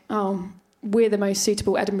 like, we're the most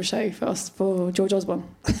suitable Edinburgh show for George Osborne.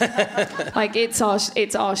 Like, it's our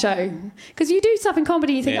show. Because you do stuff in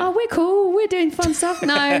comedy, you think, we're cool, we're doing fun stuff.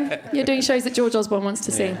 No, you're doing shows that George Osborne wants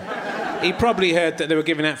to see. He probably heard that they were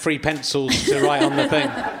giving out free pencils to write on the thing.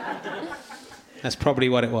 That's probably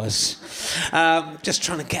what it was. Just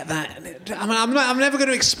trying to get that. I mean, I'm never going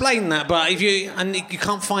to explain that, but you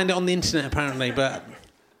can't find it on the internet apparently, but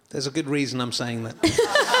there's a good reason I'm saying that.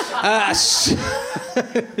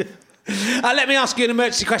 Let me ask you an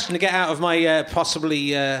emergency question to get out of my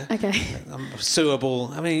possibly suable...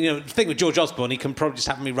 I mean, the thing with George Osborne, he can probably just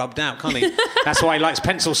have me rubbed out, can't he? That's why he likes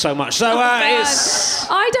pencils so much. So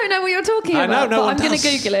I don't know what you're talking about, but I'm going to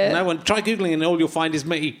Google it. No one, try Googling and all you'll find is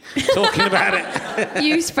me talking about it.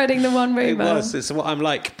 You spreading the one rumour. It's what I'm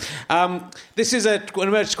like. This is an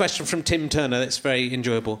emergency question from Tim Turner that's very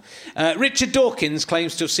enjoyable. Richard Dawkins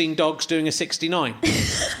claims to have seen dogs doing a 69.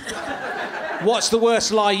 What's the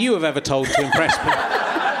worst lie you have ever told to impress me?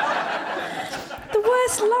 The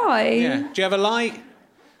worst lie? Yeah. Do you ever lie?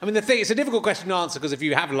 I mean, it's a difficult question to answer because if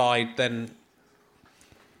you have lied, then...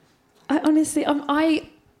 I honestly,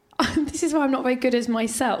 this is why I'm not very good as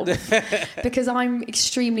myself because I'm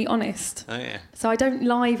extremely honest. Oh yeah. So I don't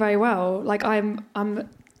lie very well. Like I'm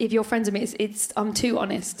if you're friends with me, I'm too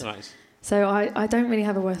honest. Right. So I don't really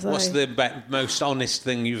have a worst lie. What's the most honest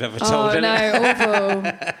thing you've ever told? Oh no, awful.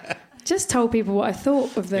 Just told people what I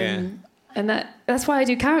thought of them, and that's why I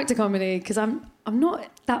do character comedy, because I'm not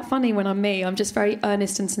that funny when I'm me. I'm just very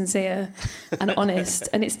earnest and sincere and honest,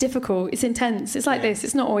 and it's difficult. It's intense. It's like this.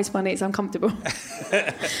 It's not always funny. It's uncomfortable.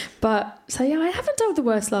 But so I haven't told the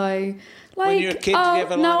worst lie. Like, when you were a kid, did you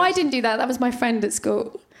ever lie? No, I didn't do that. That was my friend at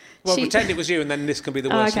school. Well, pretend it was you, and then this can be the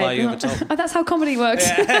worst lie you ever told. Oh, that's how comedy works.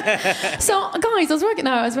 Yeah. So, guys, I was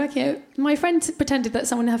working. My friend pretended that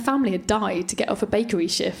someone in her family had died to get off a bakery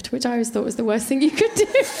shift, which I always thought was the worst thing you could do.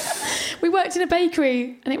 We worked in a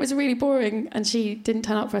bakery, and it was really boring. And she didn't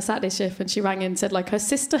turn up for a Saturday shift, and she rang in and said, like, her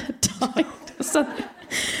sister had died or something.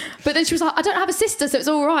 But then she was like, I don't have a sister, so it's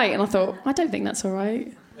all right. And I thought, I don't think that's all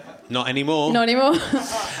right. Not anymore.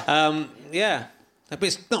 Yeah. But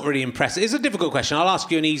it's not really impressive. It's a difficult question. I'll ask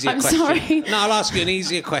you an easier question. Sorry. No, I'll ask you an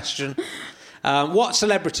easier question. What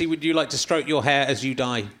celebrity would you like to stroke your hair as you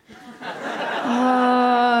die?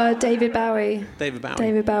 David Bowie. David Bowie.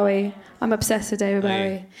 David Bowie. I'm obsessed with David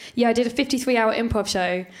Bowie. Yeah, I did a 53-hour improv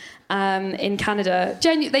show in Canada.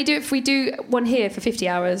 They do it. We do one here for 50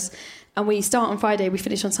 hours, and we start on Friday. We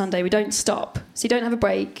finish on Sunday. We don't stop, so you don't have a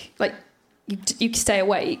break. Like you can stay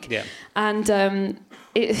awake. Yeah. And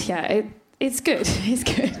It's good. It's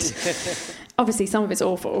good. Obviously, some of it's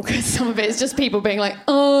awful because some of it is just people being like,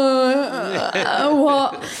 what?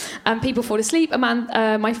 And people fall asleep.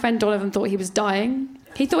 My friend Donovan thought he was dying.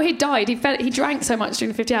 He thought he'd died. He drank so much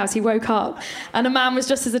during the 50 hours, he woke up. And a man was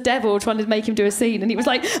dressed as a devil trying to make him do a scene. And he was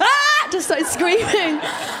like, ah! Just started screaming.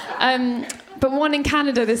 But one in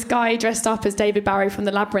Canada, this guy dressed up as David Bowie from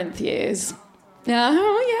the Labyrinth years. Yeah, and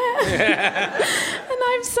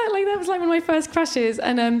I'm so like that was like one of my first crushes,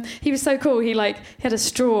 and he was so cool. He had a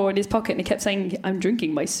straw in his pocket and he kept saying, "I'm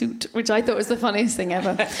drinking my suit," which I thought was the funniest thing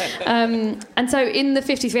ever. And so in the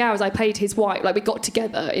 53 hours, I played his wife. Like we got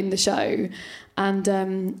together in the show,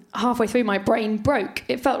 and halfway through, my brain broke.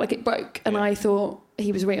 It felt like it broke, and I thought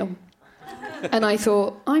he was real. And I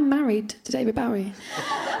thought, I'm married to David Bowie.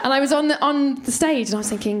 And I was on the stage and I was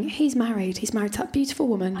thinking, he's married to that beautiful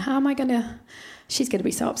woman. How am I going to... She's going to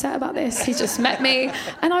be so upset about this. He's just met me.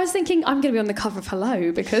 And I was thinking, I'm going to be on the cover of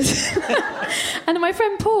Hello because... And my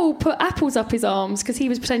friend Paul put apples up his arms because he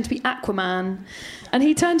was pretending to be Aquaman. And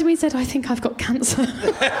he turned to me and said, I think I've got cancer.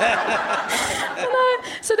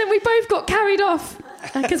 So then we both got carried off.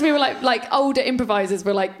 Because we were like older improvisers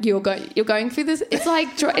were like, you're going through this. It's like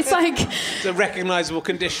it's a recognisable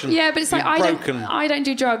condition. Yeah, but it's like I don't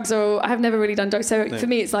do drugs, or I have never really done drugs. So for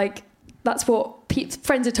me, it's like that's what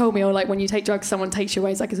friends have told me, or like when you take drugs, someone takes you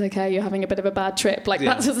away, it's like, it's okay, you're having a bit of a bad trip. Like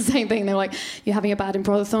that's just the same thing. They're like, you're having a bad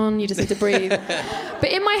improvathon, you just need to breathe.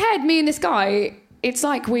 But in my head, me and this guy, it's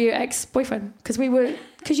like we're ex-boyfriend, because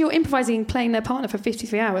you're improvising, playing their partner for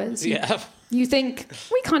 53 hours. You think,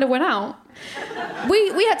 we kind of went out.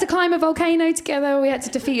 We had to climb a volcano together, we had to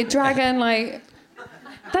defeat a dragon, like...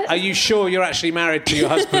 Are you sure you're actually married to your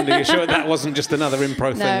husband? Are you sure that wasn't just another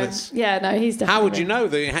improv thing? No, he's definitely... How would you know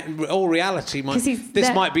that all reality might...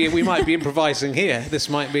 We might be improvising here. This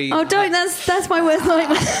might be... Oh, don't. That's my worst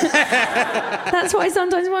nightmare. That's what I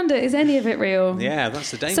sometimes wonder. Is any of it real? Yeah,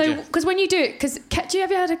 that's the danger. So, because when you do it... do you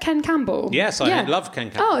ever heard of Ken Campbell? Yes, I love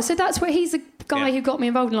Ken Campbell. Oh, so that's where he's the guy who got me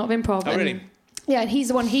involved in a lot of improv. Oh, really? Yeah, and he's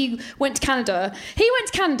the one, he went to Canada. He went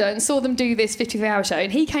to Canada and saw them do this 53-hour show,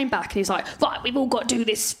 and he came back and he was like, right, we've all got to do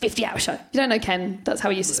this 50-hour show. You don't know Ken, that's how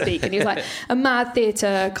he used to speak. And he was like a mad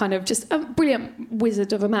theatre, kind of just a brilliant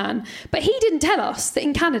wizard of a man. But he didn't tell us that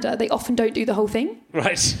in Canada, they often don't do the whole thing.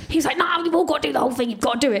 Right. He was like, no, you've all got to do the whole thing, you've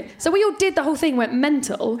got to do it. So we all did the whole thing, went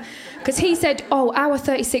mental, because he said, oh, hour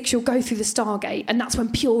 36, you'll go through the Stargate, and that's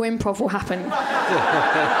when pure improv will happen.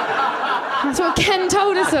 That's what Ken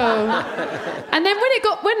told us all. And then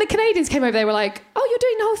when the Canadians came over, they were like, oh, you're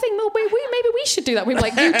doing the whole thing. Well, maybe we should do that. We were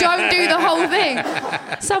like, you don't do the whole thing.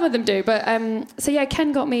 Some of them do. But so yeah,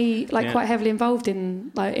 Ken got me quite heavily involved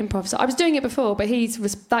in like improv. So I was doing it before, but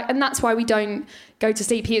and that's why we don't go to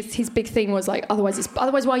sleep. His big thing was like, otherwise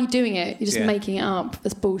why are you doing it? You're just making it up.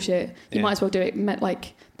 That's bullshit. You might as well do it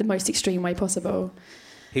like the most extreme way possible.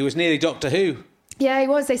 He was nearly Doctor Who. Yeah, he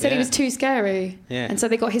was. They said he was too scary. Yeah. And so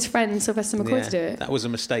they got his friend Sylvester McCoy to do it. That was a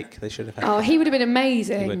mistake. They should have had. Oh, he would have been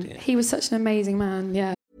amazing. He was such an amazing man,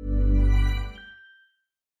 yeah.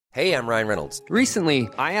 Hey, I'm Ryan Reynolds. Recently,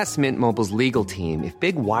 I asked Mint Mobile's legal team if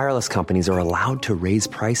big wireless companies are allowed to raise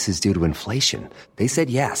prices due to inflation. They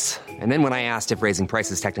said yes. And then when I asked if raising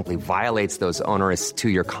prices technically violates those onerous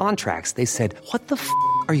 2-year contracts, they said, what the f***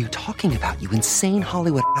 are you talking about, you insane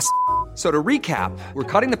Hollywood ass f- So to recap, we're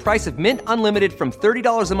cutting the price of Mint Unlimited from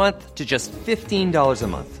 $30 a month to just $15 a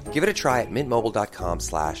month. Give it a try at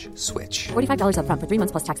mintmobile.com/switch. $45 up front for 3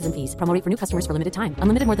 months plus taxes and fees. Promo rate for new customers for limited time.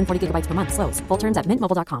 Unlimited more than 40 gigabytes per month. Slows full terms at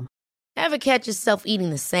mintmobile.com. Ever catch yourself eating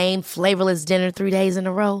the same flavorless dinner 3 days in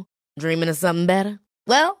a row? Dreaming of something better?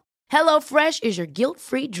 Well, HelloFresh is your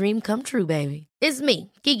guilt-free dream come true, baby. It's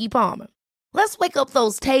me, Keke Palmer. Let's wake up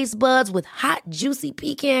those taste buds with hot, juicy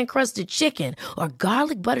pecan-crusted chicken or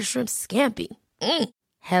garlic butter shrimp scampi.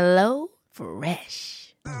 Hello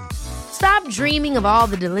Fresh. Stop dreaming of all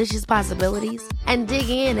the delicious possibilities and dig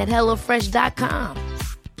in at HelloFresh.com.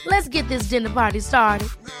 Let's get this dinner party started.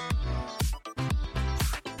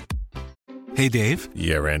 Hey, Dave.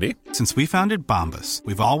 Yeah, Randy. Since we founded Bombas,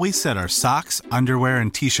 we've always said our socks, underwear,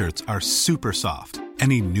 and T-shirts are super soft.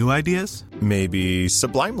 Any new ideas? Maybe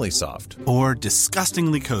sublimely soft. Or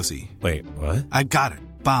disgustingly cozy. Wait, what? I got it.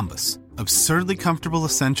 Bombas. Absurdly comfortable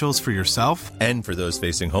essentials for yourself and for those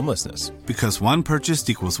facing homelessness. Because one purchased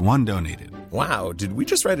equals one donated. Wow, did we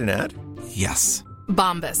just write an ad? Yes.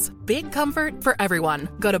 Bombas. Big comfort for everyone.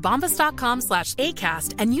 Go to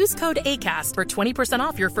bombas.com/ACAST and use code ACAST for 20%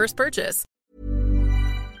 off your first purchase.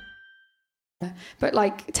 But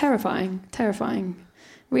like terrifying.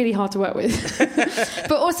 Really hard to work with.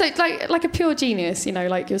 But also like a pure genius, you know,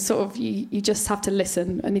 like you're sort of, you just have to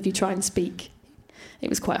listen, and if you try and speak, it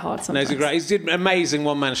was quite hard sometimes. No, he's did amazing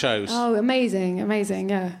one-man shows. Oh, amazing,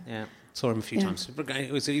 yeah. Yeah, saw him a few times.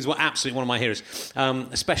 He's absolutely one of my heroes.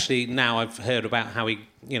 Especially now I've heard about how he,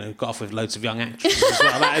 got off with loads of young actresses as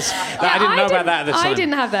well. I didn't know about that at the time. I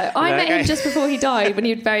didn't have that. I met him just before he died, when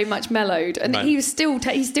he had very much mellowed, and he was still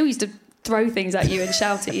he still used to throw things at you and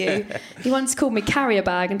shout at you. He once called me carrier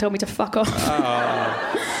bag and told me to fuck off.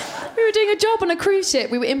 Oh. We were doing a job on a cruise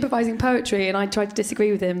ship. We were improvising poetry, and I tried to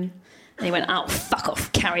disagree with him. And he went, oh, fuck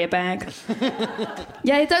off, carrier bag.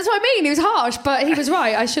 Yeah, that's what I mean. He was harsh, but he was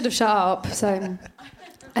right. I should have shut up. So,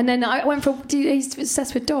 and then I went he's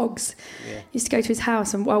obsessed with dogs. Yeah. He used to go to his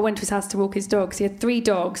house, and I went to his house to walk his dogs. He had 3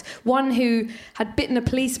 dogs. One who had bitten a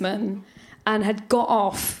policeman and had got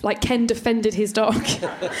off, like Ken defended his dog.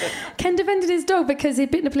 Ken defended his dog because he'd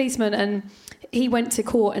bitten a policeman, and he went to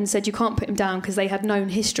court and said you can't put him down because they had known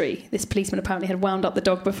history. This policeman apparently had wound up the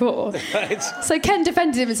dog before. Right. So Ken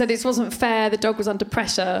defended him and said it wasn't fair, the dog was under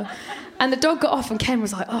pressure. And the dog got off, and Ken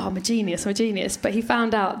was like, oh, I'm a genius. But he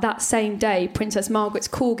found out that same day Princess Margaret's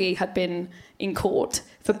corgi had been in court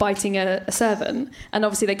for biting a servant, and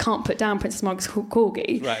obviously they can't put down Princess Margaret's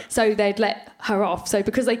corgi, right. So they'd let her off. So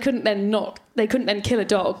because they couldn't then kill a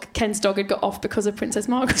dog, Ken's dog had got off because of Princess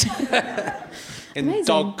Margaret. In Amazing.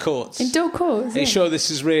 dog courts. In dog courts. Are you sure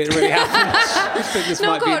this is really happening? I think this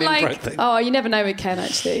might be an improv thing. Oh, you never know with Ken,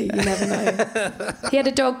 actually. You never know. He had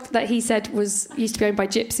a dog that he said used to be owned by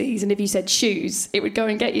gypsies, and if you said shoes, it would go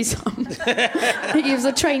and get you some. He was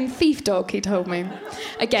a trained thief dog, he told me.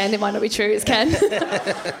 Again, it might not be true, it's Ken.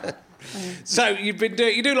 So you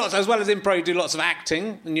do lots, as well as improv, you do lots of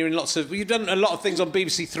acting, and you've done a lot of things on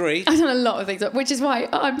BBC Three. I've done a lot of things, which is why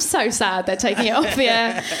I'm so sad they're taking it off the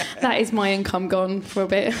air. That is my income gone for a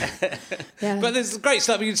bit. Yeah. But there's great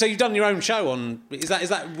stuff. So you've done your own show on.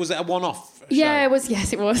 Was it a one-off show? Yeah, it was.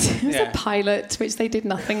 Yes, it was. It was Yeah. a pilot, which they did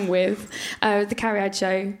nothing with. The Carrie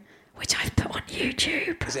Show, which I've put on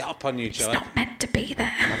YouTube. Is it up on YouTube? It's not meant to be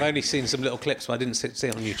there. I've only seen some little clips, but I didn't see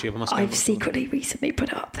it on YouTube. I've secretly recently put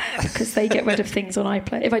it up there because they get rid of things on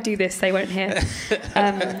iPlayer. If I do this, they won't hear.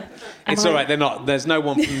 It's all right. They're not. There's no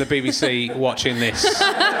one from the BBC watching this.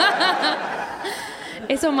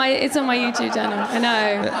 It's on my YouTube channel. I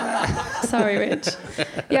know. Sorry, Rich.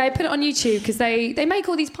 Yeah, I put it on YouTube because they make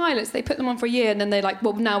all these pilots. They put them on for a year and then they're like,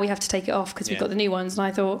 well, now we have to take it off because we've got the new ones. And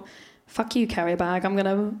I thought, fuck you, Carrier Bag. I'm going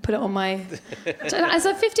to put it on my... It's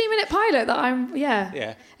a 15-minute pilot that I'm...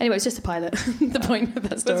 Yeah. Anyway, it's just a pilot. The point of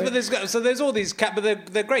that story. But there's all these... But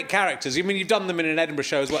they're great characters. I mean, you've done them in an Edinburgh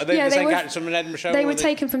show as well. Are they the same characters from an Edinburgh show? They were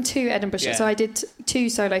taken from 2 Edinburgh shows. So I did 2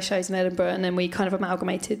 solo shows in Edinburgh and then we kind of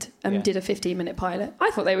amalgamated and did a 15-minute pilot.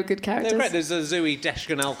 I thought they were good characters. They're great. There's a Zooey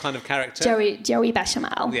Deschanel kind of character. Joey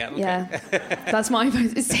Bechamel. Yeah, okay. Yeah. That's my...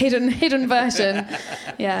 It's hidden version.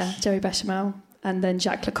 Yeah, Joey Bechamel. And then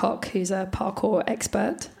Jacques Lecoq, who's a parkour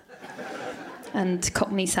expert. And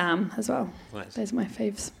Cockney Sam as well. Right. Those are my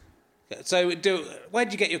faves. So, where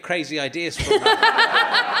did you get your crazy ideas from?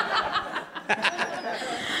 I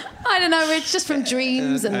don't know. It's just from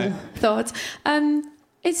dreams and thoughts.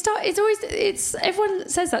 It's always everyone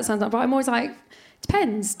says that sometimes, but I'm always like,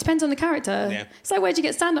 depends on the character. Yeah. It's like, where'd you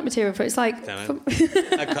get stand-up material for? It's like...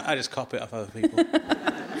 I just copy it off other people.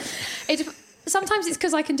 Sometimes it's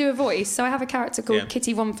because I can do a voice. So I have a character called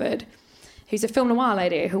Kitty Romford, who's a film noir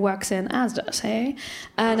lady who works in Asda, see?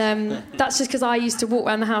 And that's just because I used to walk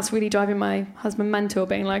around the house really driving my husband mental,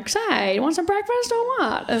 being like, say, you want some breakfast or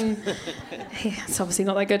what? And it's obviously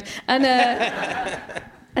not that good.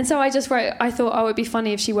 And so I just wrote, I thought, it would be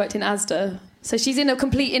funny if she worked in Asda. So she's in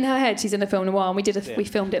her head, she's in a film noir, and we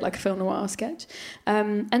filmed it like a film noir sketch.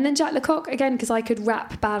 And then Jacques Lecoq, again, because I could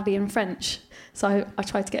rap badly in French. So I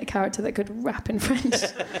tried to get a character that could rap in French.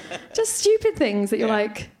 Just stupid things that you're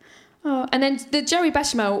like, oh. And then the Joey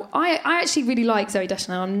Bechamel, I actually really like Zooey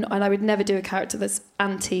Deschanel, and I would never do a character that's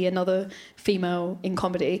anti another female in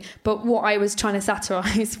comedy. But what I was trying to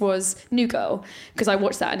satirise was New Girl, because I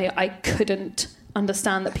watched that and I couldn't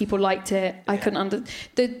understand that people liked it. I couldn't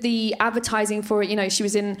the advertising for it. You know, she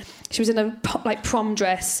was in a like prom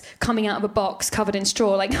dress, coming out of a box covered in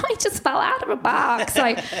straw. Like, I just fell out of a box.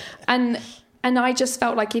 Like, and I just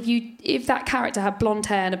felt like if that character had blonde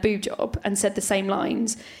hair and a boob job and said the same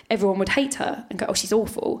lines, everyone would hate her and go, oh, she's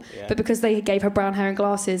awful. Yeah. But because they gave her brown hair and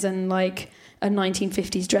glasses and like a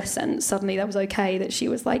 1950s dress sense, suddenly that was okay. That she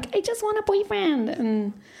was like, I just want a boyfriend,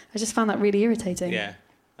 and I just found that really irritating. Yeah.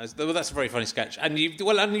 Well, that's a very funny sketch. And you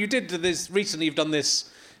did this recently. You've done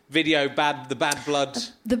this video, the Bad Blood.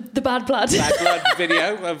 The Bad Blood. Bad Blood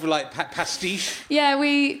video of like pastiche. Yeah,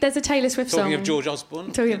 there's a Taylor Swift song. Talking of George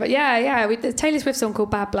Osborne. There's a Taylor Swift song called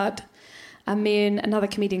Bad Blood, and me and another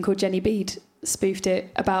comedian called Jenny Bede spoofed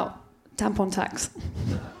it about tampon tax.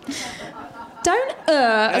 Don't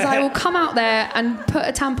as I will come out there and put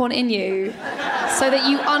a tampon in you so that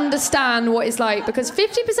you understand what it's like, because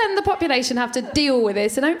 50% of the population have to deal with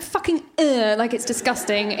this, so don't fucking like it's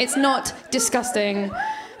disgusting. It's not disgusting.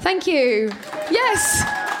 Thank you. Yes.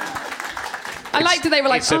 I liked that they were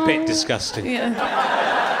like, it's a bit disgusting. Yeah.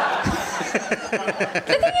 The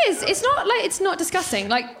thing is, it's not disgusting.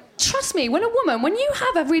 Like, trust me, when you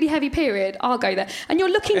have a really heavy period, I'll go there, and you're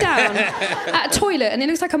looking down at a toilet and it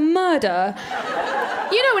looks like a murder.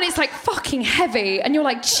 You know, when it's like fucking heavy and you're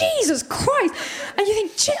like, Jesus Christ, and you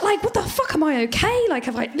think, like, what the fuck, am I okay? Like,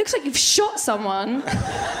 it looks like you've shot someone.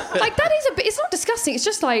 Like, that is it's not disgusting, it's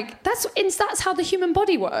just like, that's how the human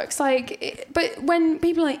body works. Like, but when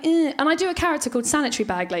people are like, and I do a character called Sanitary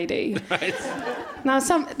Bag Lady. Right. Now,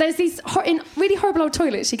 there's these in really horrible old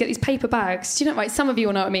toilets, you get these paper bags. Do you know, like, some of you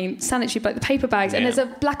will know what I mean, sanitary, like the paper bags, and there's a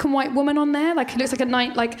black and white woman on there, like it looks like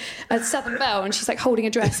a Southern Belle, and she's like holding a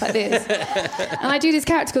dress like this. And I do this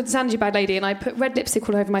character called the Sanitary Bag Lady, and I put red lipstick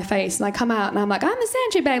all over my face, and I come out and I'm like, I'm the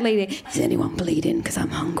Sanitary Bag Lady. Is anyone bleeding? Because I'm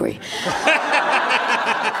hungry.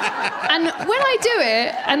 And when I do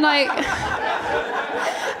it, and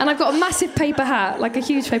And I've got a massive paper hat, like a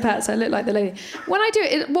huge paper hat, so I look like the lady. When I do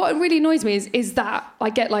it, what really annoys me is that I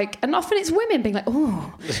get like, and often it's women being like,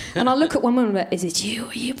 oh, and I'll look at one woman and be like, is it you?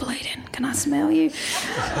 Are you bleeding? Can I smell you?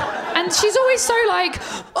 And she's always so like,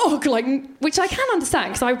 oh, like, which I can understand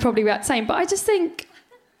because I would probably react the same, but I just think,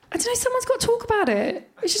 I don't know, someone's got to talk about it.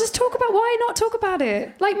 We should just talk about why not talk about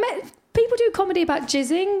it. Like, people do comedy about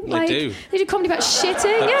jizzing. They do comedy about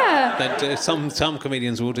shitting, yeah. They do. Some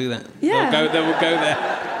comedians will do that. Yeah. They will go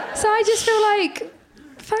there. So I just feel like,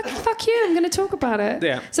 fuck you, I'm going to talk about it.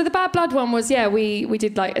 Yeah. So the Bad Blood one was, we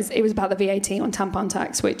did like, it was about the VAT on tampon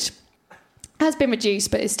tax, which has been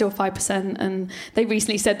reduced, but it's still 5%. And they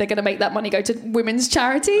recently said they're going to make that money go to women's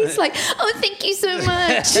charities. Like, oh, thank you so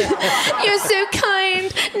much. You're so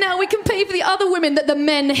kind. Now we can pay for the other women that the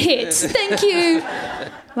men hit. Thank you.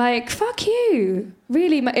 Like, fuck you.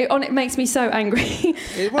 Really, it makes me so angry.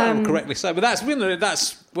 Well, correctly so. But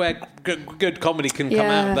that's where good comedy can come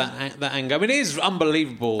out of that anger. I mean, it is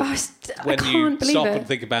unbelievable when you stop and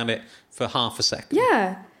think about it for half a second.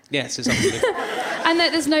 Yeah. Yes, it's unbelievable. And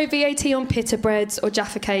that there's no VAT on pita breads or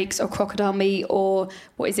Jaffa cakes or crocodile meat or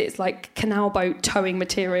what is it? It's like canal boat towing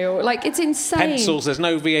material. Like, it's insane. Pencils. There's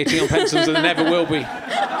no VAT on pencils, and there never will be.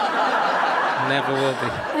 Never will be.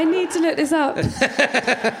 I need to look this up.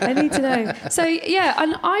 I need to know. So yeah,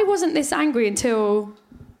 and I wasn't this angry until,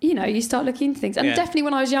 you start looking into things. And definitely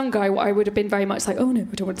when I was younger, I would have been very much like, oh no,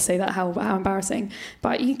 I don't want to say that, how embarrassing.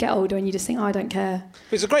 But you get older and you just think, oh, I don't care.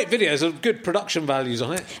 It's a great video. There's good production values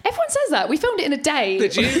on it. Everyone says that. We filmed it in a day.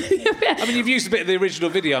 Did you? Yeah. I mean, you've used a bit of the original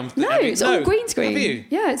video. It's all green screen. Have you?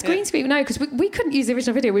 Yeah, it's green screen. No, because we couldn't use the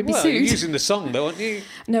original video. We'd be sued. You're using the song though, aren't you?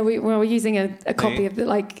 No, we're using a copy of the,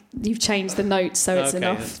 like, you've changed the notes so it's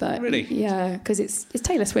enough that... Really? Yeah, because it's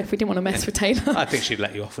Taylor Swift. We didn't want to mess with Taylor. I think she'd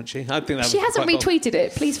let you off, wouldn't she? I think that she hasn't retweeted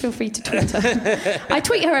it. Please feel free to tweet her. I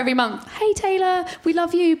tweet her every month. Hey Taylor, we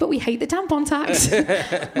love you, but we hate the tampon tax.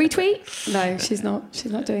 Retweet? No, she's not.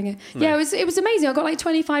 She's not doing it. No. Yeah, it was amazing. I got like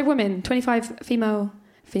 25 female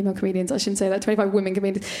comedians, I shouldn't say that, 25 women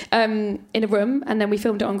comedians, in a room, and then we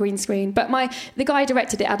filmed it on green screen. But the guy who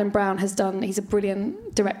directed it, Adam Brown, he's a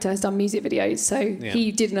brilliant director, has done music videos, so he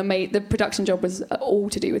did the production job was all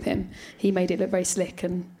to do with him. He made it look very slick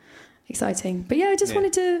and exciting. But yeah, I just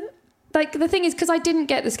wanted to, like, the thing is, because I didn't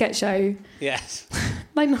get the sketch show. Yes.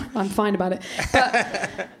 Like, no, I'm fine about it.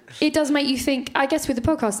 But it does make you think, I guess with the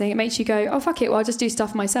podcasting, it makes you go, oh, fuck it, well, I'll just do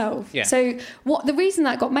stuff myself. Yeah. So the reason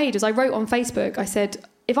that got made is I wrote on Facebook, I said,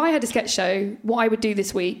 if I had a sketch show, what I would do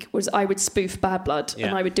this week was I would spoof Bad Blood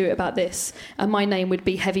and I would do it about this. And my name would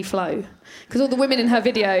be Heavy Flow. Because all the women in her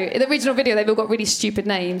video, in the original video, they've all got really stupid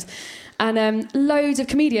names. And loads of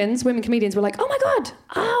women comedians were like, oh my God,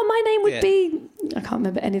 my name would be, I can't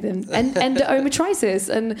remember any of them, endometritis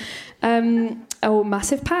and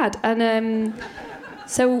massive pad. And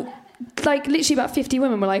so like literally about 50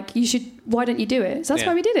 women were like, why don't you do it? So that's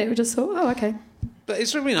why we did it. We just thought, oh, okay. But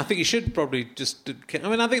it's what I mean. I think you should probably just. I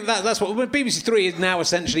mean, I think that's what BBC Three is now.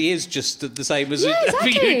 Essentially, is just the same as a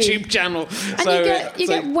YouTube channel. And so, you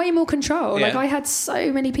get way more control. Yeah. Like I had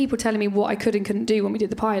so many people telling me what I could and couldn't do when we did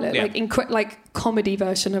the pilot. Yeah. Like comedy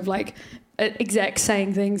version of like execs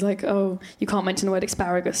saying things like, "Oh, you can't mention the word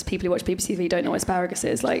asparagus." People who watch BBC TV don't know what asparagus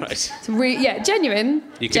is. Like, genuine.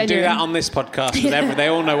 You can do that on this podcast. They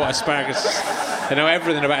all know what asparagus. They know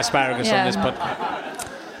everything about asparagus on this podcast.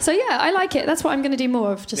 So yeah, I like it. That's what I'm going to do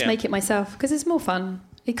more of. Just make it myself because it's more fun.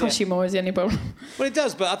 It costs you more as the only problem. Well, it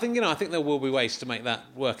does, but I think I think there will be ways to make that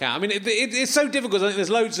work out. I mean, it's so difficult. I think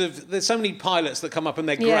there's so many pilots that come up and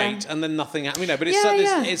they're great, and then nothing happens. But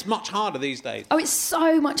it's much harder these days. Oh, it's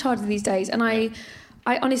so much harder these days, and I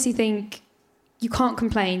honestly think you can't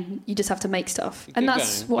complain. You just have to make stuff, and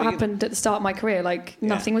that's what happened at the start of my career. Like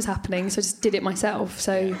nothing was happening, so I just did it myself.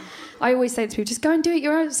 So. I always say to people, just go and do it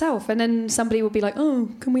yourself, and then somebody will be like, "Oh,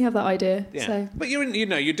 can we have that idea?" Yeah. So. But you're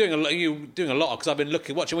doing a lot because I've been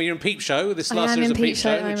watching. Well, you're in Peep Show. This last year was a Peep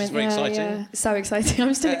Show, which is very exciting. Yeah. So exciting!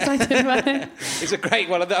 I'm still excited about it. It's a great.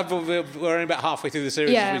 Well, we're only about halfway through the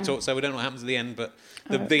series as we talk, so we don't know what happens at the end. But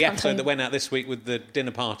the episode that went out this week with the dinner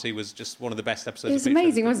party was just one of the best episodes. It was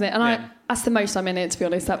amazing, wasn't it? And that's the most I'm in it. To be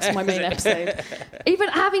honest, that's my main episode.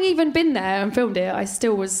 Having been there and filmed it, I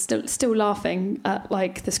still was still laughing at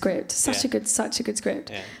like the script. Such a good script.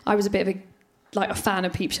 Yeah. I was a bit of a fan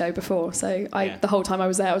of Peep Show before, so the whole time I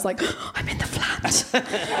was there, I was like, I'm in the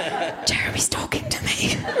flat. Jeremy's talking to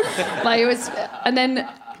me. Like it was, and then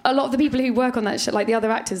a lot of the people who work on that show, like the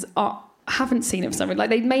other actors, haven't seen it for some reason. Like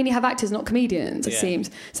they mainly have actors, not comedians, it seems.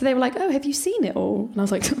 So they were like, "Oh, have you seen it all?" And I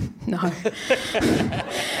was like, "No."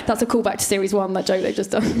 That's a callback to series 1. That joke they've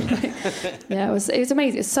just done. It was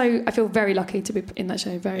amazing. I feel very lucky to be in that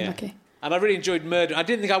show. Very lucky. And I really enjoyed Murder. I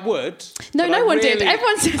didn't think I would. No one did.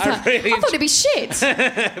 Everyone said that. I thought it'd be shit.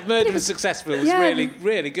 Murder was Successful. It was really,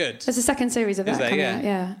 really good. There's a second series of that coming out.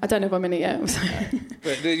 Yeah. I don't know if I'm in it yet.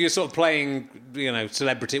 But you're sort of playing,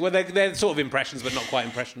 celebrity. Well, they're sort of impressions, but not quite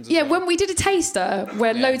impressions. Yeah, when we did a taster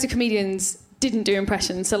where loads of comedians didn't do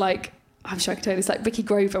impressions. So, like, I'm sure I can tell you this. Like, Ricky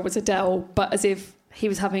Grover was Adele, but as if he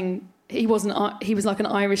was having... He was like an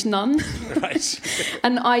Irish nun. Right.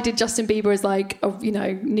 And I did Justin Bieber as like a,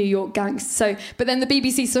 New York gangster. So, but then the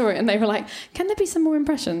BBC saw it and they were like, can there be some more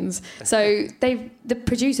impressions? So the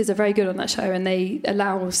producers are very good on that show, and they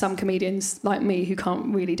allow some comedians like me who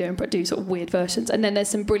can't really do sort of weird versions. And then there's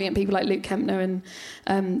some brilliant people like Luke Kempner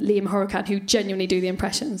and Liam Horokan who genuinely do the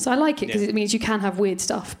impressions. So I like it because it means you can have weird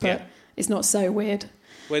stuff, but it's not so weird.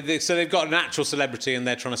 So they've got an actual celebrity and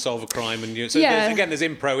they're trying to solve a crime, and there's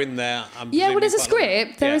impro in there. There's a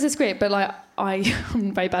script. There is a script, but like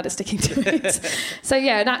I'm very bad at sticking to it. So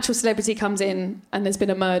an actual celebrity comes in, and there's been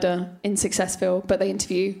a murder in Successville, but they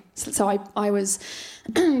interview. So I was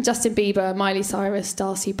Justin Bieber, Miley Cyrus,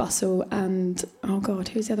 Darcy Bustle, and oh god,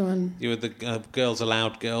 who's the other one? You were the Girls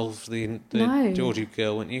Aloud girl, the Georgie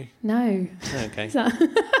girl, weren't you? No. Okay.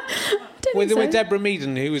 With Deborah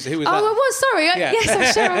Meaden, who was that? Oh, I was, sorry.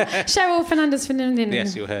 Yes, Cheryl Fernandez.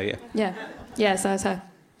 Yes, you were her, yeah. Yes, that was her.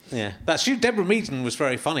 Yeah, Deborah Meaden was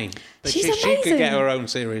very funny. She's amazing. She could get her own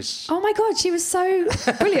series. Oh my god, she was so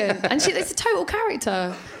brilliant, and it's a total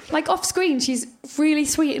character. Like off screen, she's really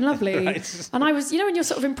sweet and lovely. Right. And I was, when you're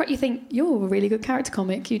sort of you think you're a really good character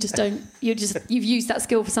comic. You just don't. You've used that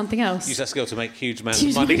skill for something else. Use that skill to make huge amounts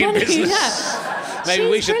of money in business. Yeah. Maybe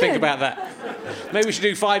we should think about that. Maybe we should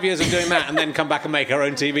do 5 years of doing that and then come back and make our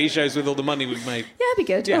own TV shows with all the money we've made. Yeah, that'd be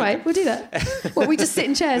good. Yeah. All right, we'll do that. Well, we just sit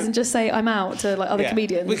in chairs and just say I'm out to like other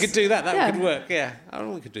comedians. We could do that. That could work. Yeah,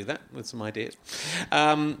 we could do that with some ideas.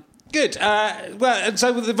 Good. And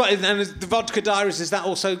so with the Vodka Diaries, is that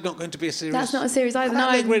also not going to be a series? That's not a series either.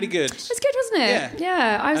 That looked really good. It's good, wasn't it?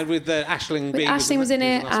 Yeah. And with Aisling was in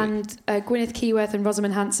it, and Gwyneth Keyworth and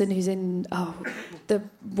Rosamund Hanson, who's in the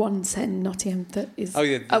one set in Nottingham that is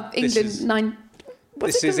England 9.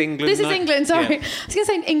 This is England. This is England. Sorry, I was going to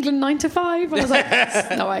say England 9 to 5. I was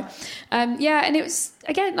like, no way. And it was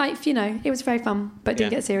again it was very fun, but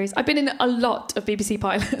didn't get a series. I've been in a lot of BBC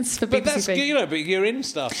pilots for BBC. But that's good, but you're in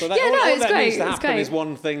stuff. So all it's that great. needs to happen is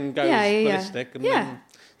one thing goes ballistic, and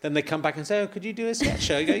then they come back and say, "Oh, could you do a sketch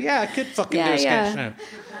show?" You go, "Yeah, I could fucking do a sketch show."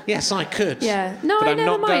 Yes, I could. Yeah, but I'm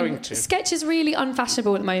not going to. Sketch is really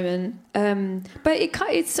unfashionable at the moment, but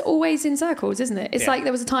it's always in circles, isn't it? It's like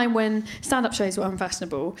there was a time when stand-up shows were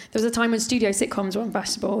unfashionable. There was a time when studio sitcoms were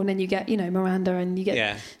unfashionable, and then you get Miranda and you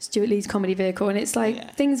get Stuart Lee's Comedy Vehicle, and it's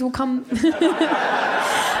like things will come.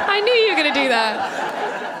 I knew you were going to do that.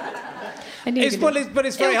 But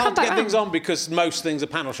it's very hard to get things on because most things are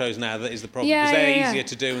panel shows now. That is the problem. Because they're easier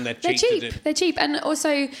to do and they're cheap to do. They're cheap, and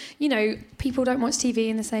also people don't watch TV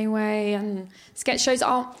in the same way. And sketch shows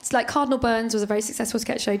aren't. It's like Cardinal Burns was a very successful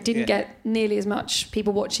sketch show. Didn't get nearly as much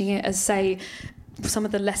people watching it as say some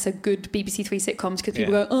of the lesser good BBC Three sitcoms because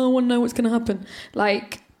people go, "Oh, I want to know what's going to happen."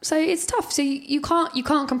 So it's tough. So you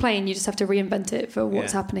can't complain. You just have to reinvent it for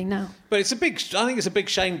what's happening now. But I think it's a big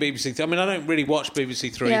shame BBC. I mean, I don't really watch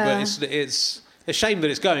BBC Three, but it's a shame that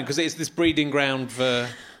it's going because it's this breeding ground for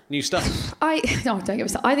new stuff. Don't get me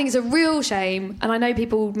started. I think it's a real shame, and I know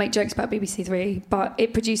people make jokes about BBC Three, but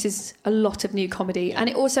it produces a lot of new comedy, and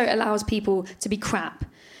it also allows people to be crap,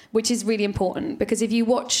 which is really important because if you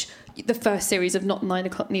watch the first series of Not 9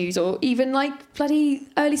 O'Clock News or even like bloody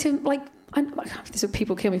early to like. This is what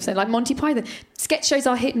people kill me for saying, like Monty Python. Sketch shows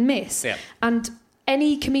are hit and miss, and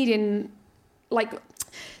any comedian,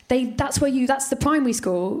 that's the primary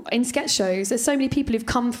school in sketch shows. There's so many people who've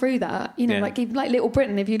come through that, like Little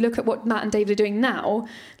Britain. If you look at what Matt and David are doing now,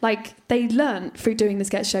 they learn through doing the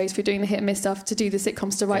sketch shows, through doing the hit and miss stuff, to do the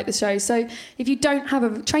sitcoms, to write the shows. So if you don't have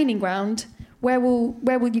a training ground, where will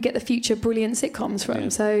you get the future brilliant sitcoms from? Yeah.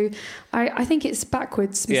 So I think it's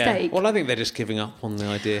backwards mistake. Yeah. Well, I think they're just giving up on the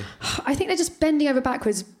idea. I think they're just bending over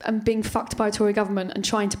backwards and being fucked by a Tory government and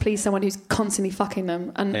trying to please someone who's constantly fucking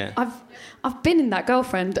them. And I've been in that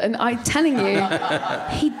girlfriend, and I'm telling you,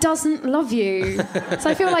 he doesn't love you.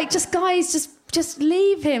 So I feel like just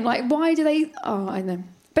leave him. Like, why do they? Oh, I know.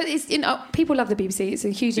 But it's people love the BBC. It's a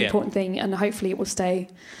hugely important thing, and hopefully it will stay.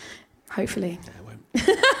 Hopefully.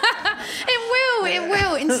 It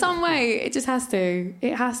will in some way. It just has to.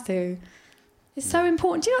 It has to. It's so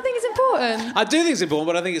important. Do you not think it's important? I do think it's important,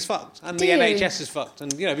 but I think it's fucked. And the NHS is fucked.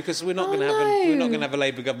 And because we're not going to have a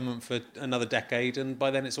Labour government for another decade, and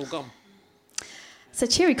by then it's all gone. It's a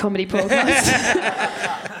cheery comedy podcast.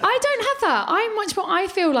 I don't have that. I'm much more. I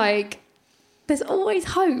feel like there's always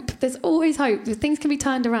hope. There's always hope. Things can be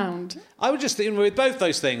turned around. I would just think with both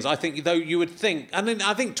those things, I think, though, you would think, and then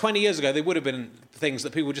I think 20 years ago there would have been things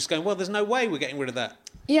that people were just going, well, there's no way we're getting rid of that.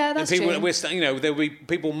 Yeah, that's and people, true. There would be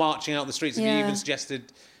people marching out the streets if you even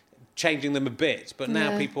suggested changing them a bit. But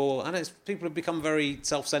now people have become very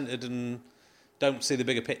self-centred and don't see the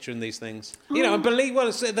bigger picture in these things. And believe, well,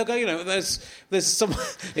 they'll go, there's some,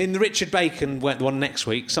 in the Richard Bacon one next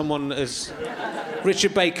week,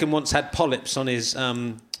 Richard Bacon once had polyps on his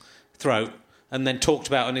throat and then talked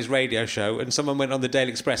about on his radio show, and someone went on the Daily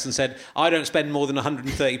Express and said, I don't spend more than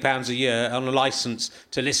 £130 a year on a licence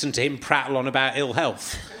to listen to him prattle on about ill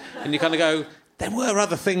health. And you kind of go, there were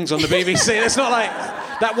other things on the BBC. It's not like,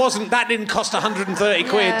 that didn't cost 130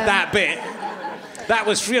 quid, that bit. That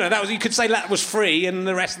was, you could say that was free, and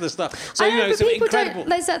the rest of the stuff. So, it's incredible.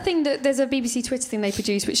 There's that thing there's a BBC Twitter thing they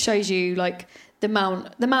produce which shows you, like, the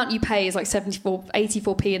amount you pay is like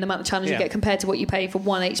 84p, and the amount of channels you get compared to what you pay for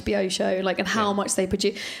one HBO show, like, and how much they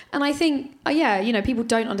produce. And I think, people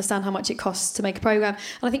don't understand how much it costs to make a programme.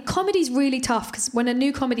 And I think comedy's really tough, because when a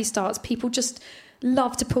new comedy starts, people just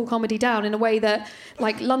love to pull comedy down in a way that,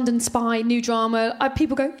 like, London Spy, new drama,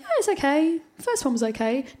 people go, yeah, it's okay. First one was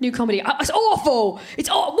okay. New comedy, it's awful.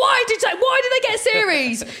 Why did they get a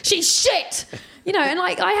series? She's shit. And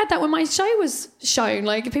like, I had that when my show was shown.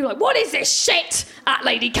 Like, people were like, what is this shit at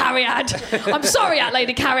Lady Cariad? I'm sorry, at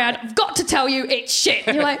Lady Cariad. I've got to tell you it's shit.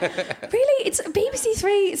 And you're like, really? It's BBC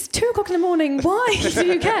Three. It's 2:00 in the morning. Why do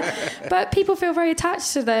you care? But people feel very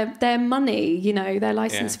attached to their money, their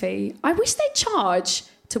licence fee. I wish they'd charge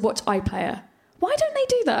to watch iPlayer. Why don't they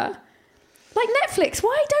do that? Like Netflix,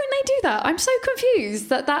 why don't they do that? I'm so confused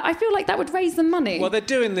that I feel like that would raise them money. Well, they're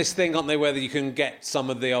doing this thing, aren't they, where you can get some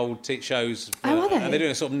of the old shows. Are they? And they're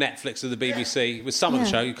doing a sort of Netflix of the BBC. With some of the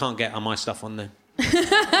show, you can't get my stuff on there.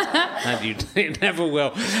 And you never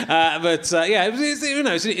will. It's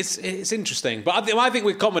interesting. But I think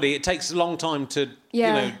with comedy, it takes a long time to,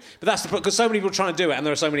 But that's because so many people are trying to do it, and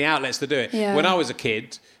there are so many outlets to do it. Yeah. When I was a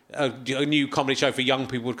kid, a new comedy show for young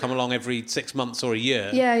people would come along every 6 months or a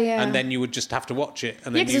year. And then you would just have to watch it.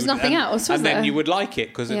 And then because there's nothing else, was there? then you would like it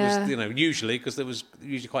because it was, usually, because it was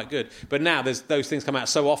usually quite good. But now those things come out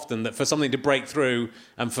so often that for something to break through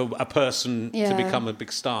and for a person to become a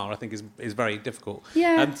big star, I think is very difficult.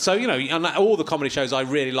 Yeah. And so, and all the comedy shows I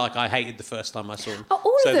really like, I hated the first time I saw them.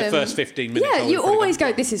 All of them? The first 15 minutes. Yeah, you always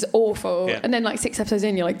go, this is awful. Yeah. And then, like, 6 episodes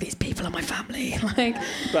in, you're like, these people are my family.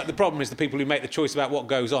 But the problem is the people who make the choice about what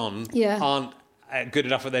goes on aren't good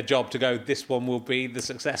enough at their job to go, this one will be the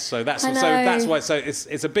success. So that's why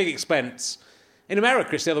it's a big expense. In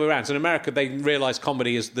America, it's the other way around. So in America, they realise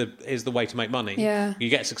comedy is the way to make money. Yeah. You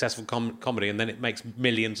get successful comedy, and then it makes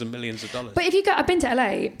millions and millions of dollars. But I've been to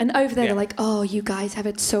LA, and over there they're like, oh, you guys have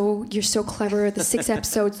it you're so clever. The 6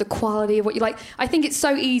 episodes, the quality of what you like. I think it's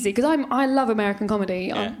so easy because I love American comedy.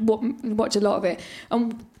 Yeah. I watch a lot of it.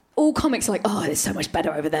 All comics are like, oh, it's so much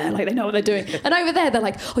better over there. Like, they know what they're doing. And over there, they're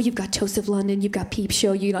like, oh, you've got Joseph London, you've got Peep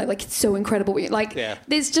Show, like it's so incredible. Like,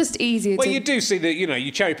 it's just easier Well, you do see that,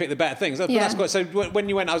 you cherry pick the better things. That's quite, so when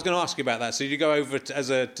you went, I was going to ask you about that. So did you go over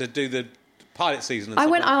to do the pilot season?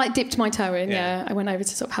 I dipped my toe in, I went over to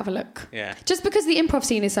sort of have a look. Yeah. Just because the improv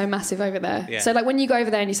scene is so massive over there. Yeah. So, like, when you go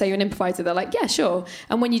over there and you say you're an improviser, they're like, yeah, sure.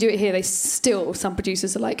 And when you do it here, some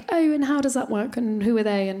producers are like, oh, and how does that work? And who are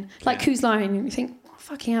they? And, like, who's lying? And you think,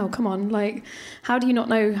 fucking hell, come on, like, how do you not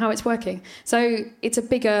know how it's working? So it's a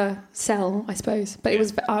bigger sell, I suppose, but it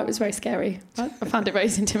was very scary. I found it very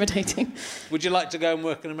intimidating. Would you like to go and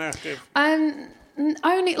work in America?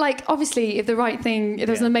 Only, like, obviously, if there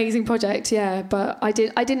was an amazing project, but I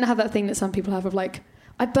didn't have that thing that some people have of, like,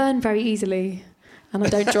 I burn very easily and I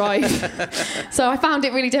don't drive. So I found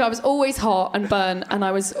it really difficult. I was always hot and burnt, and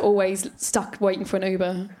I was always stuck waiting for an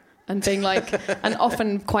Uber. And being like, and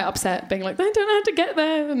often quite upset, being like, I don't know how to get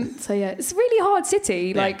there. And so, it's a really hard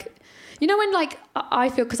city. Yeah. Like, when, like, I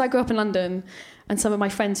feel, because I grew up in London, and some of my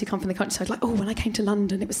friends who come from the countryside, like, oh, when I came to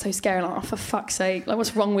London, it was so scary. Like, oh, for fuck's sake, like,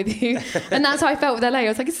 what's wrong with you? And that's how I felt with LA. I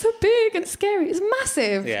was like, it's so big and scary. It's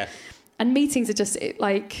massive. Yeah. And meetings are just, it's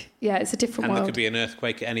a different world. And there could be an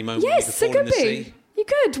earthquake at any moment. Yes, it could be. Sea. You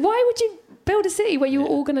could. Why would you build a city where you were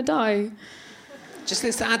all going to die? Just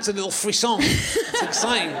this adds a little frisson. It's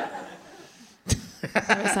exciting.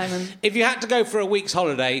 Sorry, Simon. If you had to go for a week's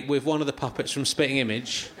holiday with one of the puppets from Spitting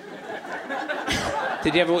Image,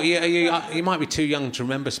 did you ever? You might be too young to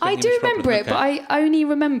remember Spitting Image. I do remember it, but I only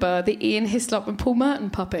remember the Ian Hislop and Paul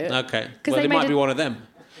Merton puppet. Okay, well, it might be one of them.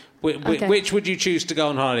 Which would you choose to go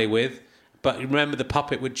on holiday with? But remember, the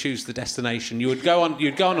puppet would choose the destination. You'd go on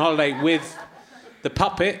holiday with the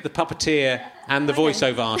puppet, the puppeteer, and the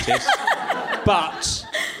voiceover artist. But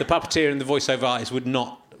The puppeteer and the voiceover artist would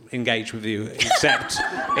not engage with you except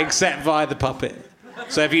via the puppet.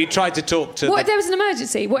 So if you tried to talk to... What if there was an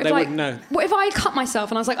emergency? What if they wouldn't know. What if I cut myself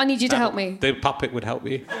and I was like, I need you to help me? The puppet would help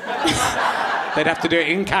you. They'd have to do it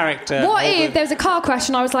in character. What if there was a car crash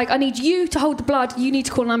and I was like, I need you to hold the blood, you need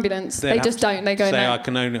to call an ambulance? They just don't. They go,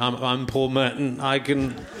 say, no. I'm Paul Merton.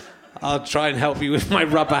 I'll try and help you with my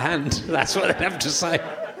rubber hand. That's what they'd have to say.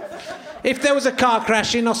 If there was a car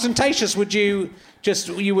crash in Ostentatious, would you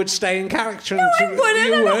would stay in character? No, I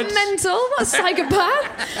wouldn't. I'm not mental. I'm not a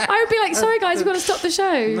psychopath. I would be like, sorry guys, we've got to stop the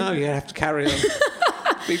show. No, you have to carry on.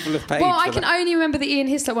 People have paid. Well, I can only remember the Ian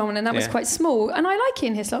Hislop one, and that was quite small. And I like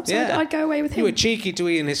Ian Hislop, so I'd go away with him. You were cheeky to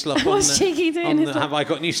Ian Hislop. I was cheeky to Ian Hislop. Have I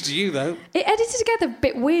Gotten Used to You, though? It edited together a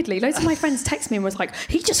bit weirdly. Loads of my friends text me and was like,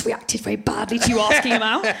 he just reacted very badly to you asking him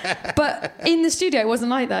out. But in the studio, it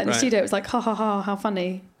wasn't like that. In the studio, it was like, ha, ha, ha, how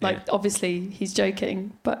funny. Like, obviously, he's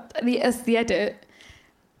joking. But as the edit...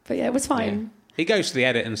 But yeah, it was fine. Yeah. He goes to the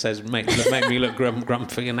edit and says, make me look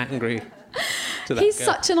grumpy and angry. He's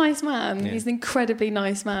such a nice man. Yeah. He's an incredibly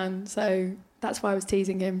nice man. So that's why I was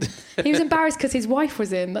teasing him. He was embarrassed because his wife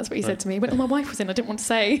was in. That's what he said to me. He went, my wife was in. I didn't want to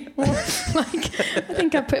say. I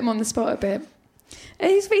think I put him on the spot a bit.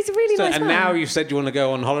 He's a really nice man. And now you've said you want to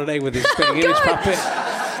go on holiday with his puppet.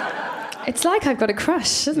 It's like I've got a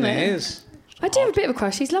crush, isn't it? It is. I do have a bit of a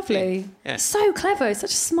crush. He's lovely. Yeah. He's so clever. He's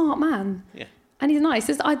such a smart man. Yeah. And he's nice.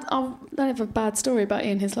 I don't have a bad story about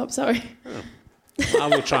Ian Hislop, sorry. Oh. I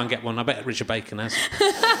will try and get one. I bet Richard Bacon has.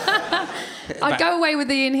 I'd go away with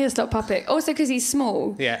the Ian Hislop puppet. Also because he's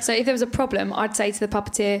small. Yeah. So if there was a problem, I'd say to the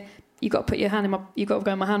puppeteer, you've got to put your hand in you've got to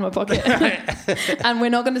go in my hand in my pocket. And we're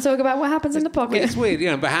not going to talk about what happens in the pocket. It's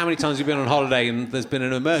weird, but how many times have you been on holiday and there's been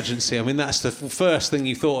an emergency? I mean, that's the first thing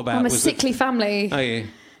you thought about. I'm a sickly family. Are you?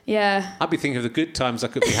 Yeah. I'd be thinking of the good times I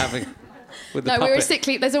could be having. With the no, puppet. we're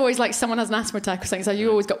sickly. There's always like someone has an asthma attack or something. So you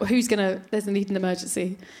always got there's a need an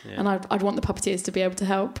emergency, and I'd want the puppeteers to be able to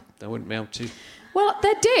help. They wouldn't be able to. Well,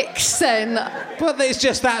 they're dicks then. But it's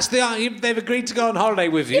just they've agreed to go on holiday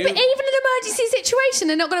with you. Yeah, but even in an emergency situation,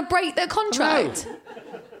 they're not going to break their contract. No.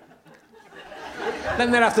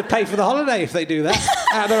 Then they'll have to pay for the holiday if they do that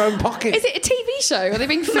out of their own pocket. Is it a TV show? Are they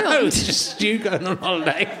being filmed? No, it's just you going on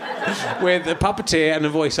holiday with a puppeteer and a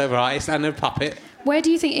voiceover artist and a puppet. Where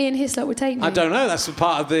do you think Ian Hislop would take me? I don't know. That's the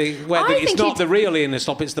part of it's not the real Ian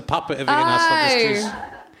Hislop, it's the puppet of Ian Hislop.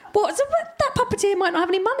 What? So that puppeteer might not have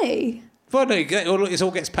any money. Well, no, it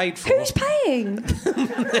all gets paid for. Who's paying?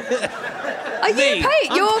 Are you paying?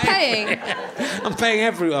 You're paying. I'm paying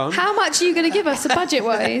everyone. How much are you going to give us,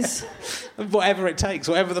 budget-wise? Whatever it takes,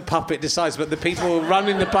 whatever the puppet decides. But the people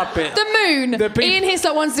running the puppet... The moon! Ian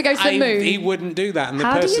Hislop wants to go to the moon. He wouldn't do that. And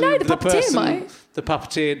How do you know? The puppeteer might. The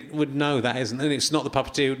puppeteer would know that, isn't it? And it's not the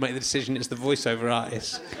puppeteer who would make the decision, it's the voiceover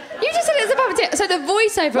artist. You just said it's the puppeteer. So the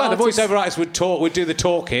voiceover artist... the voiceover artist would do the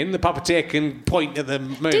talking. The puppeteer can point at the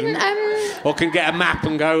moon. Or can get a map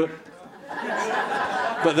and go...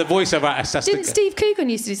 But the voiceover artist has Didn't Steve Coogan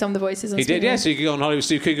used to do some of the voices on He did, yes. So you could go on holiday with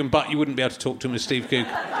Steve Coogan, but you wouldn't be able to talk to him as Steve Coogan.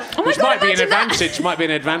 Oh Which God, might be an advantage. Might be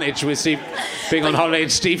an advantage with Steve being on holiday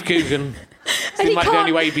with Steve Coogan. It might be the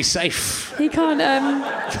only way you'd be safe. He can't...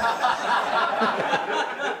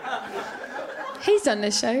 He's done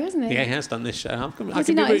this show, hasn't he? Yeah, he has done this show. Is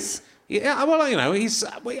he nice? Yeah, well, he's...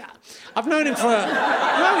 I've known him for...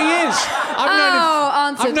 No, he is.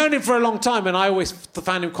 I've known him for a long time, and I always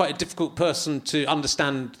found him quite a difficult person to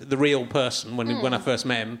understand the real person when I first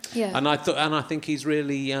met him. Yeah. And I think he's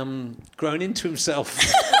really grown into himself.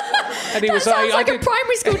 And that sounds like a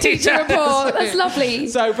primary school teacher report. That's lovely.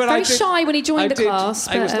 Very shy when he joined the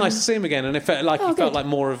class. It was nice to see him again, and it felt like he felt like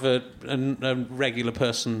more of a regular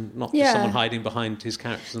person, not just someone hiding behind his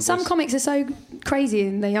characters. And some comics are so crazy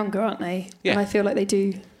and they're younger, aren't they? Yeah. And I feel like they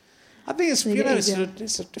do. I think it's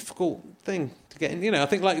it's a difficult thing to get in. I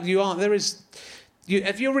think like if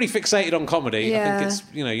you're really fixated on comedy, I think it's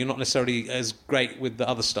you're not necessarily as great with the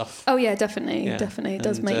other stuff. Oh yeah, definitely. It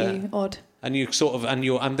does make you odd. And you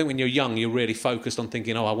I think when you're young, you're really focused on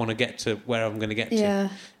thinking, I want to get to where I'm going to get to.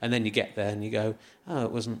 And then you get there and you go, oh,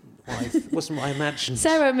 it wasn't what I imagined.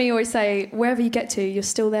 Sarah and me always say, wherever you get to, you're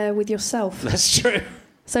still there with yourself. That's true.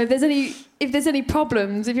 So if there's any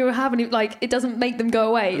problems, if you're having it doesn't make them go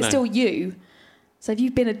away. It's still you. So if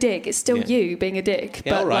you've been a dick, it's still you being a dick.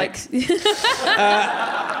 Yeah, but right. But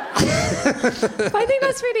I think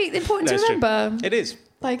that's really important to remember. True. It is.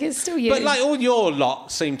 It's still you. But all your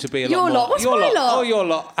lot seem to be a lot more. Your lot? What's my lot? Oh, your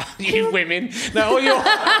lot. You women. No, all your...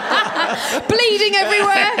 Bleeding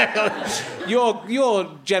everywhere.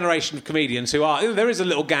 Your generation of comedians who are... There is a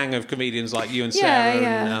little gang of comedians like you and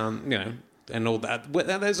Sarah and all that.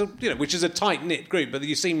 There's which is a tight-knit group, but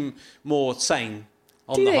you seem more sane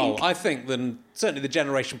on the whole. I think certainly the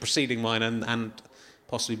generation preceding mine and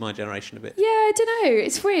possibly my generation a bit. Yeah, I don't know.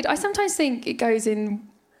 It's weird. I sometimes think it goes in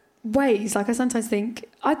ways. Like, I sometimes think...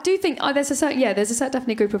 I do think there's a certain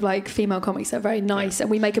definitely group of, like, female comics that are very nice, and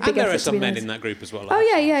we make a big effort to be nice. And there are some men in that group as well. Oh,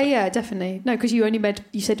 yeah, definitely. No, because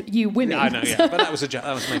you said you women. Yeah, I know, yeah. But that was a joke.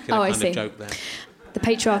 I was making a kind of joke there. The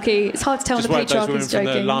patriarchy. It's hard to tell when the patriarchy is joking.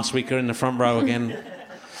 From the last week are in the front row again.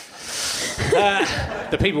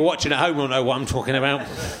 The people watching at home will know what I'm talking about.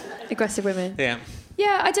 Aggressive women. Yeah.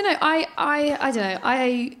 Yeah, I don't know. I don't know.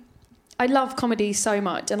 I love comedy so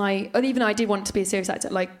much, and I did want to be a serious actor.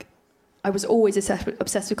 Like, I was always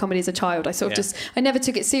obsessed with comedy as a child. I never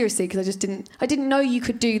took it seriously because I didn't know you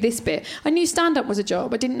could do this bit. I knew stand-up was a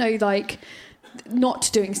job. I didn't know, like, not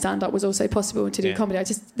doing stand-up was also possible to do comedy.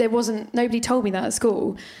 Nobody told me that at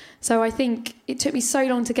school. So I think it took me so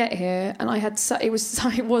long to get here, and it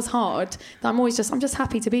was hard. That I'm just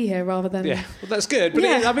happy to be here rather than... Yeah, well, that's good. But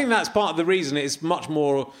I think that's part of the reason. It's much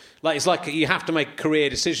more... it's like you have to make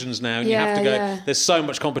career decisions now, and you have to go... There's so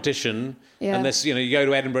much competition, and there's, you go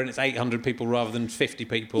to Edinburgh and it's 800 people rather than 50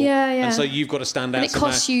 people. And so you've got to stand out. And it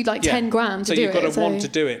costs you like 10 grand to do it. So you've got to want to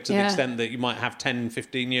do it to the extent that you might have 10,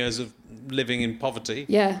 15 years of living in poverty.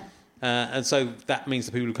 Yeah. And so that means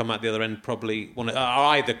the people who come out the other end probably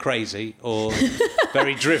are either crazy or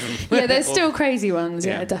very driven. Yeah, there's still crazy ones,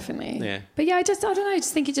 definitely. Yeah. But I don't know, I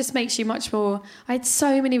just think it just makes you much more... I had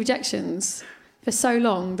so many rejections for so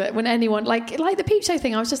long that when anyone... Like the Peep Show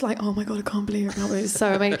thing, I was just like, oh my God, I can't believe it. It was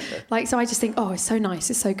so amazing. So I just think, oh, it's so nice,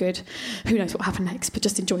 it's so good. Who knows what will happen next, but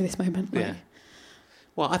just enjoy this moment. Yeah.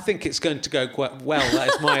 Well, I think it's going to go quite well.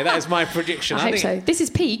 That is my prediction. I hope so. This is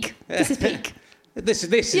peak. This is peak. This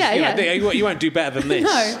is you won't do better than this.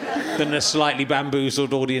 No. Than a slightly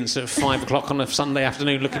bamboozled audience at 5 o'clock on a Sunday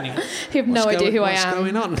afternoon looking at you. Who have no idea who I am. What's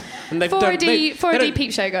going on? And 4D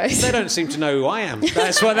Peep Show guys. They don't seem to know who I am.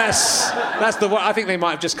 That's the one. I think they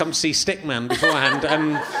might have just come to see Stickman beforehand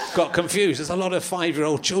and got confused. There's a lot of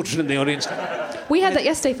 5-year-old children in the audience. We had that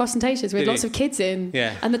yesterday for Ostentatious. We had lots of kids in.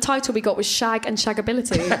 Yeah. And the title we got was Shag and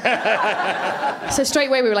Shagability. So straight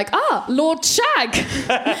away we were like, Lord Shag.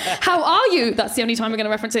 How are you? That's the only time we're going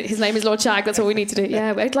to reference it. His name is Lord Shag. That's all we need to do.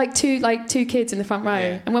 Yeah, we had two kids in the front row.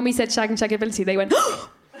 Yeah. And when we said Shag and Shagability, they went,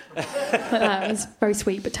 like that. It was very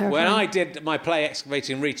sweet but terrifying. When I did my play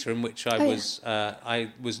Excavating Rita, in which I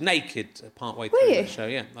was naked partway through the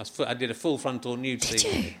show, I did a full frontal nude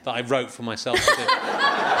scene that I wrote for myself to do.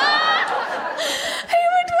 Who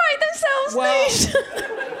would write themselves nude?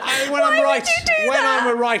 When I'm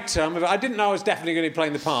a writer, I didn't know I was definitely going to be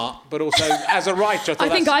playing the part, but also as a writer, I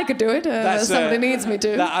think I could do it. Somebody needs me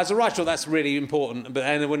to. As a writer, that's really important. But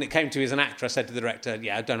then when it came to as an actor, I said to the director,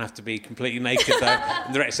 I don't have to be completely naked, though.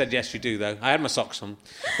 And the director said, yes, you do, though. I had my socks on.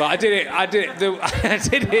 But I did it.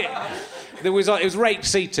 It was rate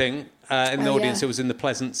seating in the audience. It was in the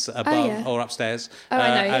Pleasance above or upstairs.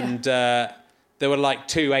 I know, there were like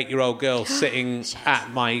 2 8-year-old girls sitting at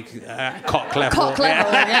my cock level. Cock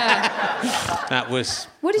level, yeah. That was...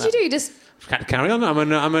 What did you do? Just... Carry on.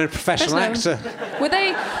 I'm a professional actor. Were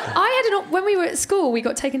they... when we were at school, we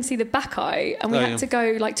got taken to see the Bacchae, and we had to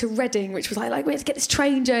go to Reading, which was like we had to get this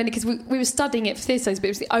train journey because we were studying it for theatres, but it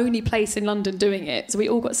was the only place in London doing it, so we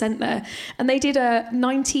all got sent there. And they did a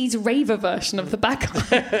 90s raver version of the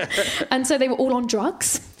Bacchae. And so they were all on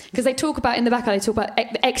drugs. Because they talk about, in the Bacchae, they talk about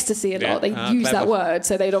ecstasy a lot. They use that word,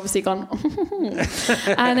 so they'd obviously gone...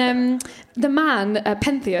 And the man,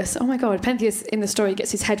 Pentheus, oh my God, Pentheus in the story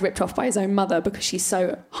gets his head ripped off by his own mother because she's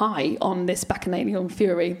so high on this bacchanalian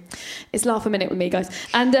fury. It's laugh a minute with me, guys.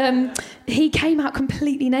 And he came out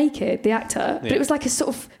completely naked, the actor, but it was like a sort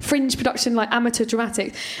of fringe production, like amateur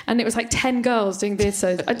dramatic, and it was like 10 girls doing this.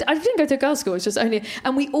 So I didn't go to a girls' school, it was just only...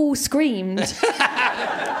 And we all screamed.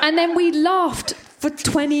 And then we laughed for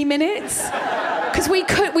 20 minutes because we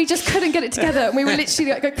just couldn't get it together, and we were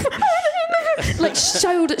literally like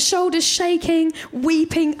shoulders shaking,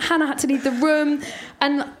 weeping. Hannah had to leave the room,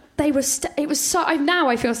 and they were it was so... now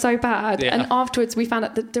I feel so bad. And afterwards we found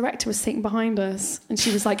out the director was sitting behind us, and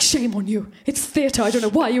she was like, shame on you, it's theatre, I don't know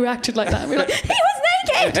why you acted like that. And we were like, he was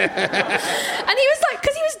naked. And he was like,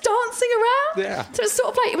 because he was dancing around, so it was sort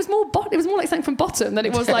of like it was more like something from Bottom than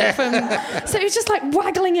it was like from... So it was just like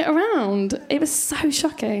waggling it around. It was so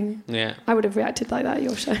shocking. I would have reacted like that at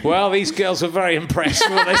your show. Well, these girls were very impressed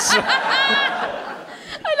when they saw...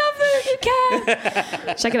 I love that you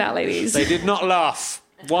care. Check it out, ladies. They did not laugh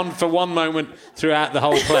for one moment throughout the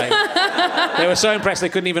whole play. They were so impressed they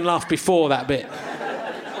couldn't even laugh before that bit.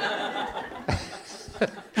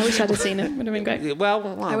 I wish I'd have seen it. Would have been great.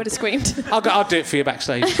 Well, I would have screamed. I'll do it for you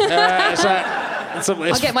backstage.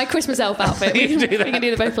 I'll get my Christmas elf outfit. We can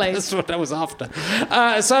do the both plays. That's what I was after.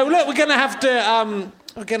 So look, we're going to have to.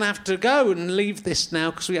 We're going to have to go and leave this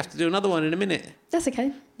now because we have to do another one in a minute. That's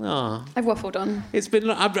okay. Oh. I've waffled on. It's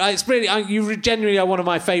really. You genuinely are one of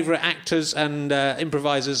my favourite actors and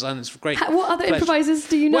improvisers, and it's great. What other improvisers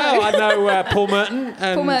do you know? Well, I know Paul Merton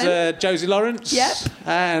and Josie Lawrence. Yep.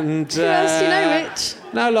 And who else do you know, Rich?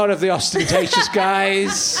 Know a lot of the ostentatious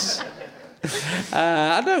guys.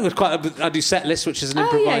 I know I do set lists, which is an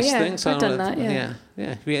improvised thing. So I've done that. Yeah,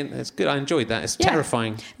 it's good. I enjoyed that. It's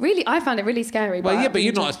terrifying. Really, I found it really scary. Well, but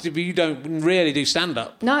you don't really do stand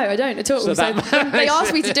up. No, I don't at all. So they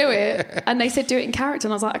asked me to do it, and they said do it in character,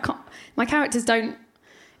 and I was like, I can't. My characters don't.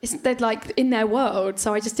 They're like in their world,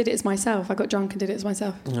 so I just did it as myself. I got drunk and did it as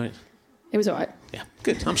myself. Right. It was all right. Yeah,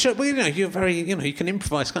 good. I'm sure. Well, you're very. You can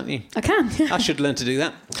improvise, can't you? I can. I should learn to do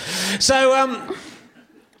that. So,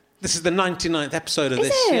 this is the 99th episode of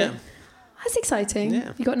this. Is it? Yeah. That's exciting.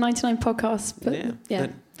 Yeah. You got 99 podcasts, but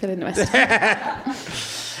fill in the rest.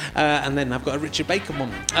 And then I've got a Richard Bacon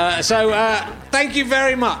one. So thank you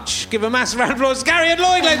very much. Give a massive round of applause to Gary and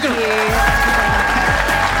Lloyd. Thank you.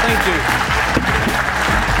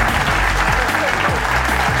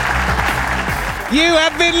 You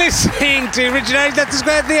have been listening to Richard Herring's Leicester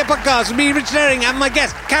Square Theatre podcast with me, Richard Herring, and my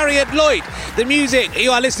guest, Carriot Lloyd. The music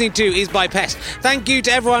you are listening to is by Pest. Thank you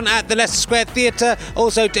to everyone at the Leicester Square Theatre,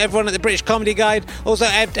 also to everyone at the British Comedy Guide, also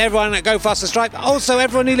to everyone at Go Faster Stripe, also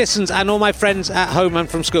everyone who listens, and all my friends at home and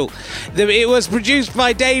from school. It was produced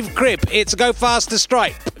by Dave Cribb. It's a Go Faster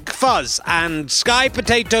Stripe, Fuzz, and Sky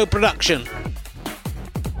Potato production.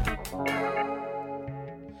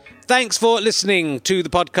 Thanks for listening to the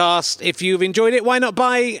podcast. If you've enjoyed it, why not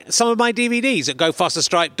buy some of my DVDs at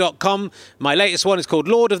gofasterstripe.com. My latest one is called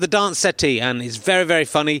Lord of the Dance Settee and is very, very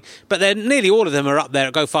funny. But then nearly all of them are up there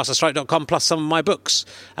at gofasterstripe.com, plus some of my books.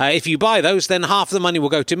 If you buy those, then half the money will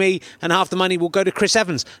go to me and half the money will go to Chris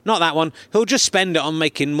Evans. Not that one. He'll just spend it on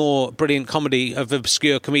making more brilliant comedy of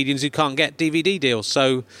obscure comedians who can't get DVD deals.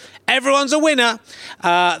 So everyone's a winner.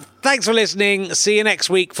 Thanks for listening. See you next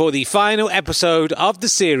week for the final episode of the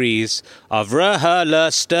series of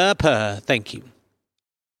RHLSTP. Thank you.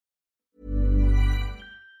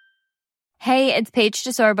 Hey, it's Paige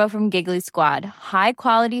DeSorbo from Giggly Squad. High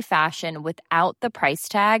quality fashion without the price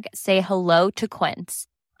tag. Say hello to Quince.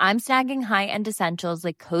 I'm snagging high-end essentials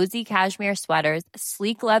like cozy cashmere sweaters,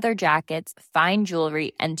 sleek leather jackets, fine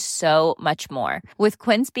jewelry, and so much more. With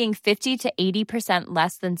Quince being 50 to 80%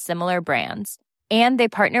 less than similar brands. And they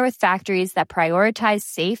partner with factories that prioritize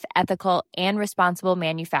safe, ethical, and responsible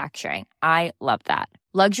manufacturing. I love that.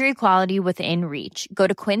 Luxury quality within reach. Go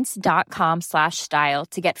to quince.com/style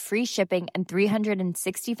to get free shipping and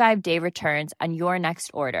 365-day returns on your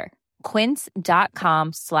next order.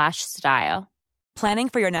 Quince.com/style. Planning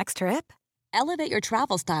for your next trip? Elevate your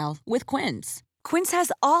travel style with Quince. Quince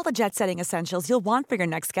has all the jet-setting essentials you'll want for your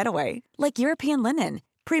next getaway, like European linen,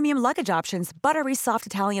 premium luggage options, buttery soft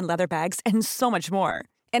Italian leather bags, and so much more.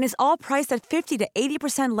 And is all priced at 50 to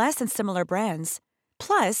 80% less than similar brands.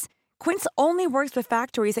 Plus, Quince only works with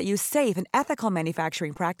factories that use safe and ethical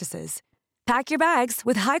manufacturing practices. Pack your bags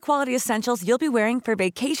with high-quality essentials you'll be wearing for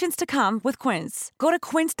vacations to come with Quince. Go to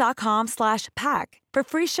quince.com/pack for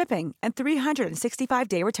free shipping and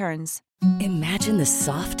 365-day returns. Imagine the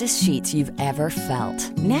softest sheets you've ever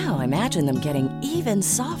felt. Now imagine them getting even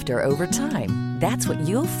softer over time. That's what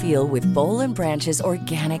you'll feel with Boll & Branch's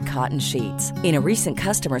organic cotton sheets. In a recent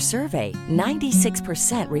customer survey,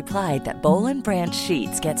 96% replied that Boll & Branch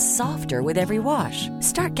sheets get softer with every wash.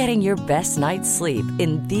 Start getting your best night's sleep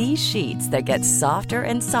in these sheets that get softer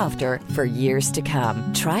and softer for years to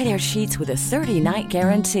come. Try their sheets with a 30-night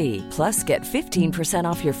guarantee. Plus, get 15%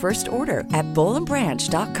 off your first order at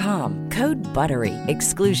bollandbranch.com. Code BUTTERY.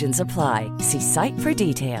 Exclusions apply. See site for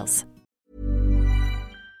details.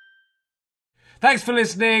 Thanks for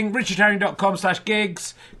listening.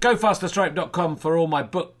 richardherring.com/gigs. gofasterstripe.com for all my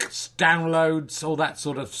books, downloads, all that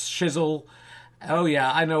sort of shizzle. Oh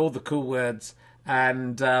yeah, I know all the cool words.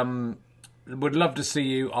 And would love to see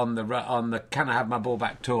you on the Can I Have My Ball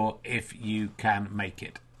Back tour if you can make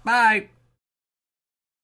it. Bye.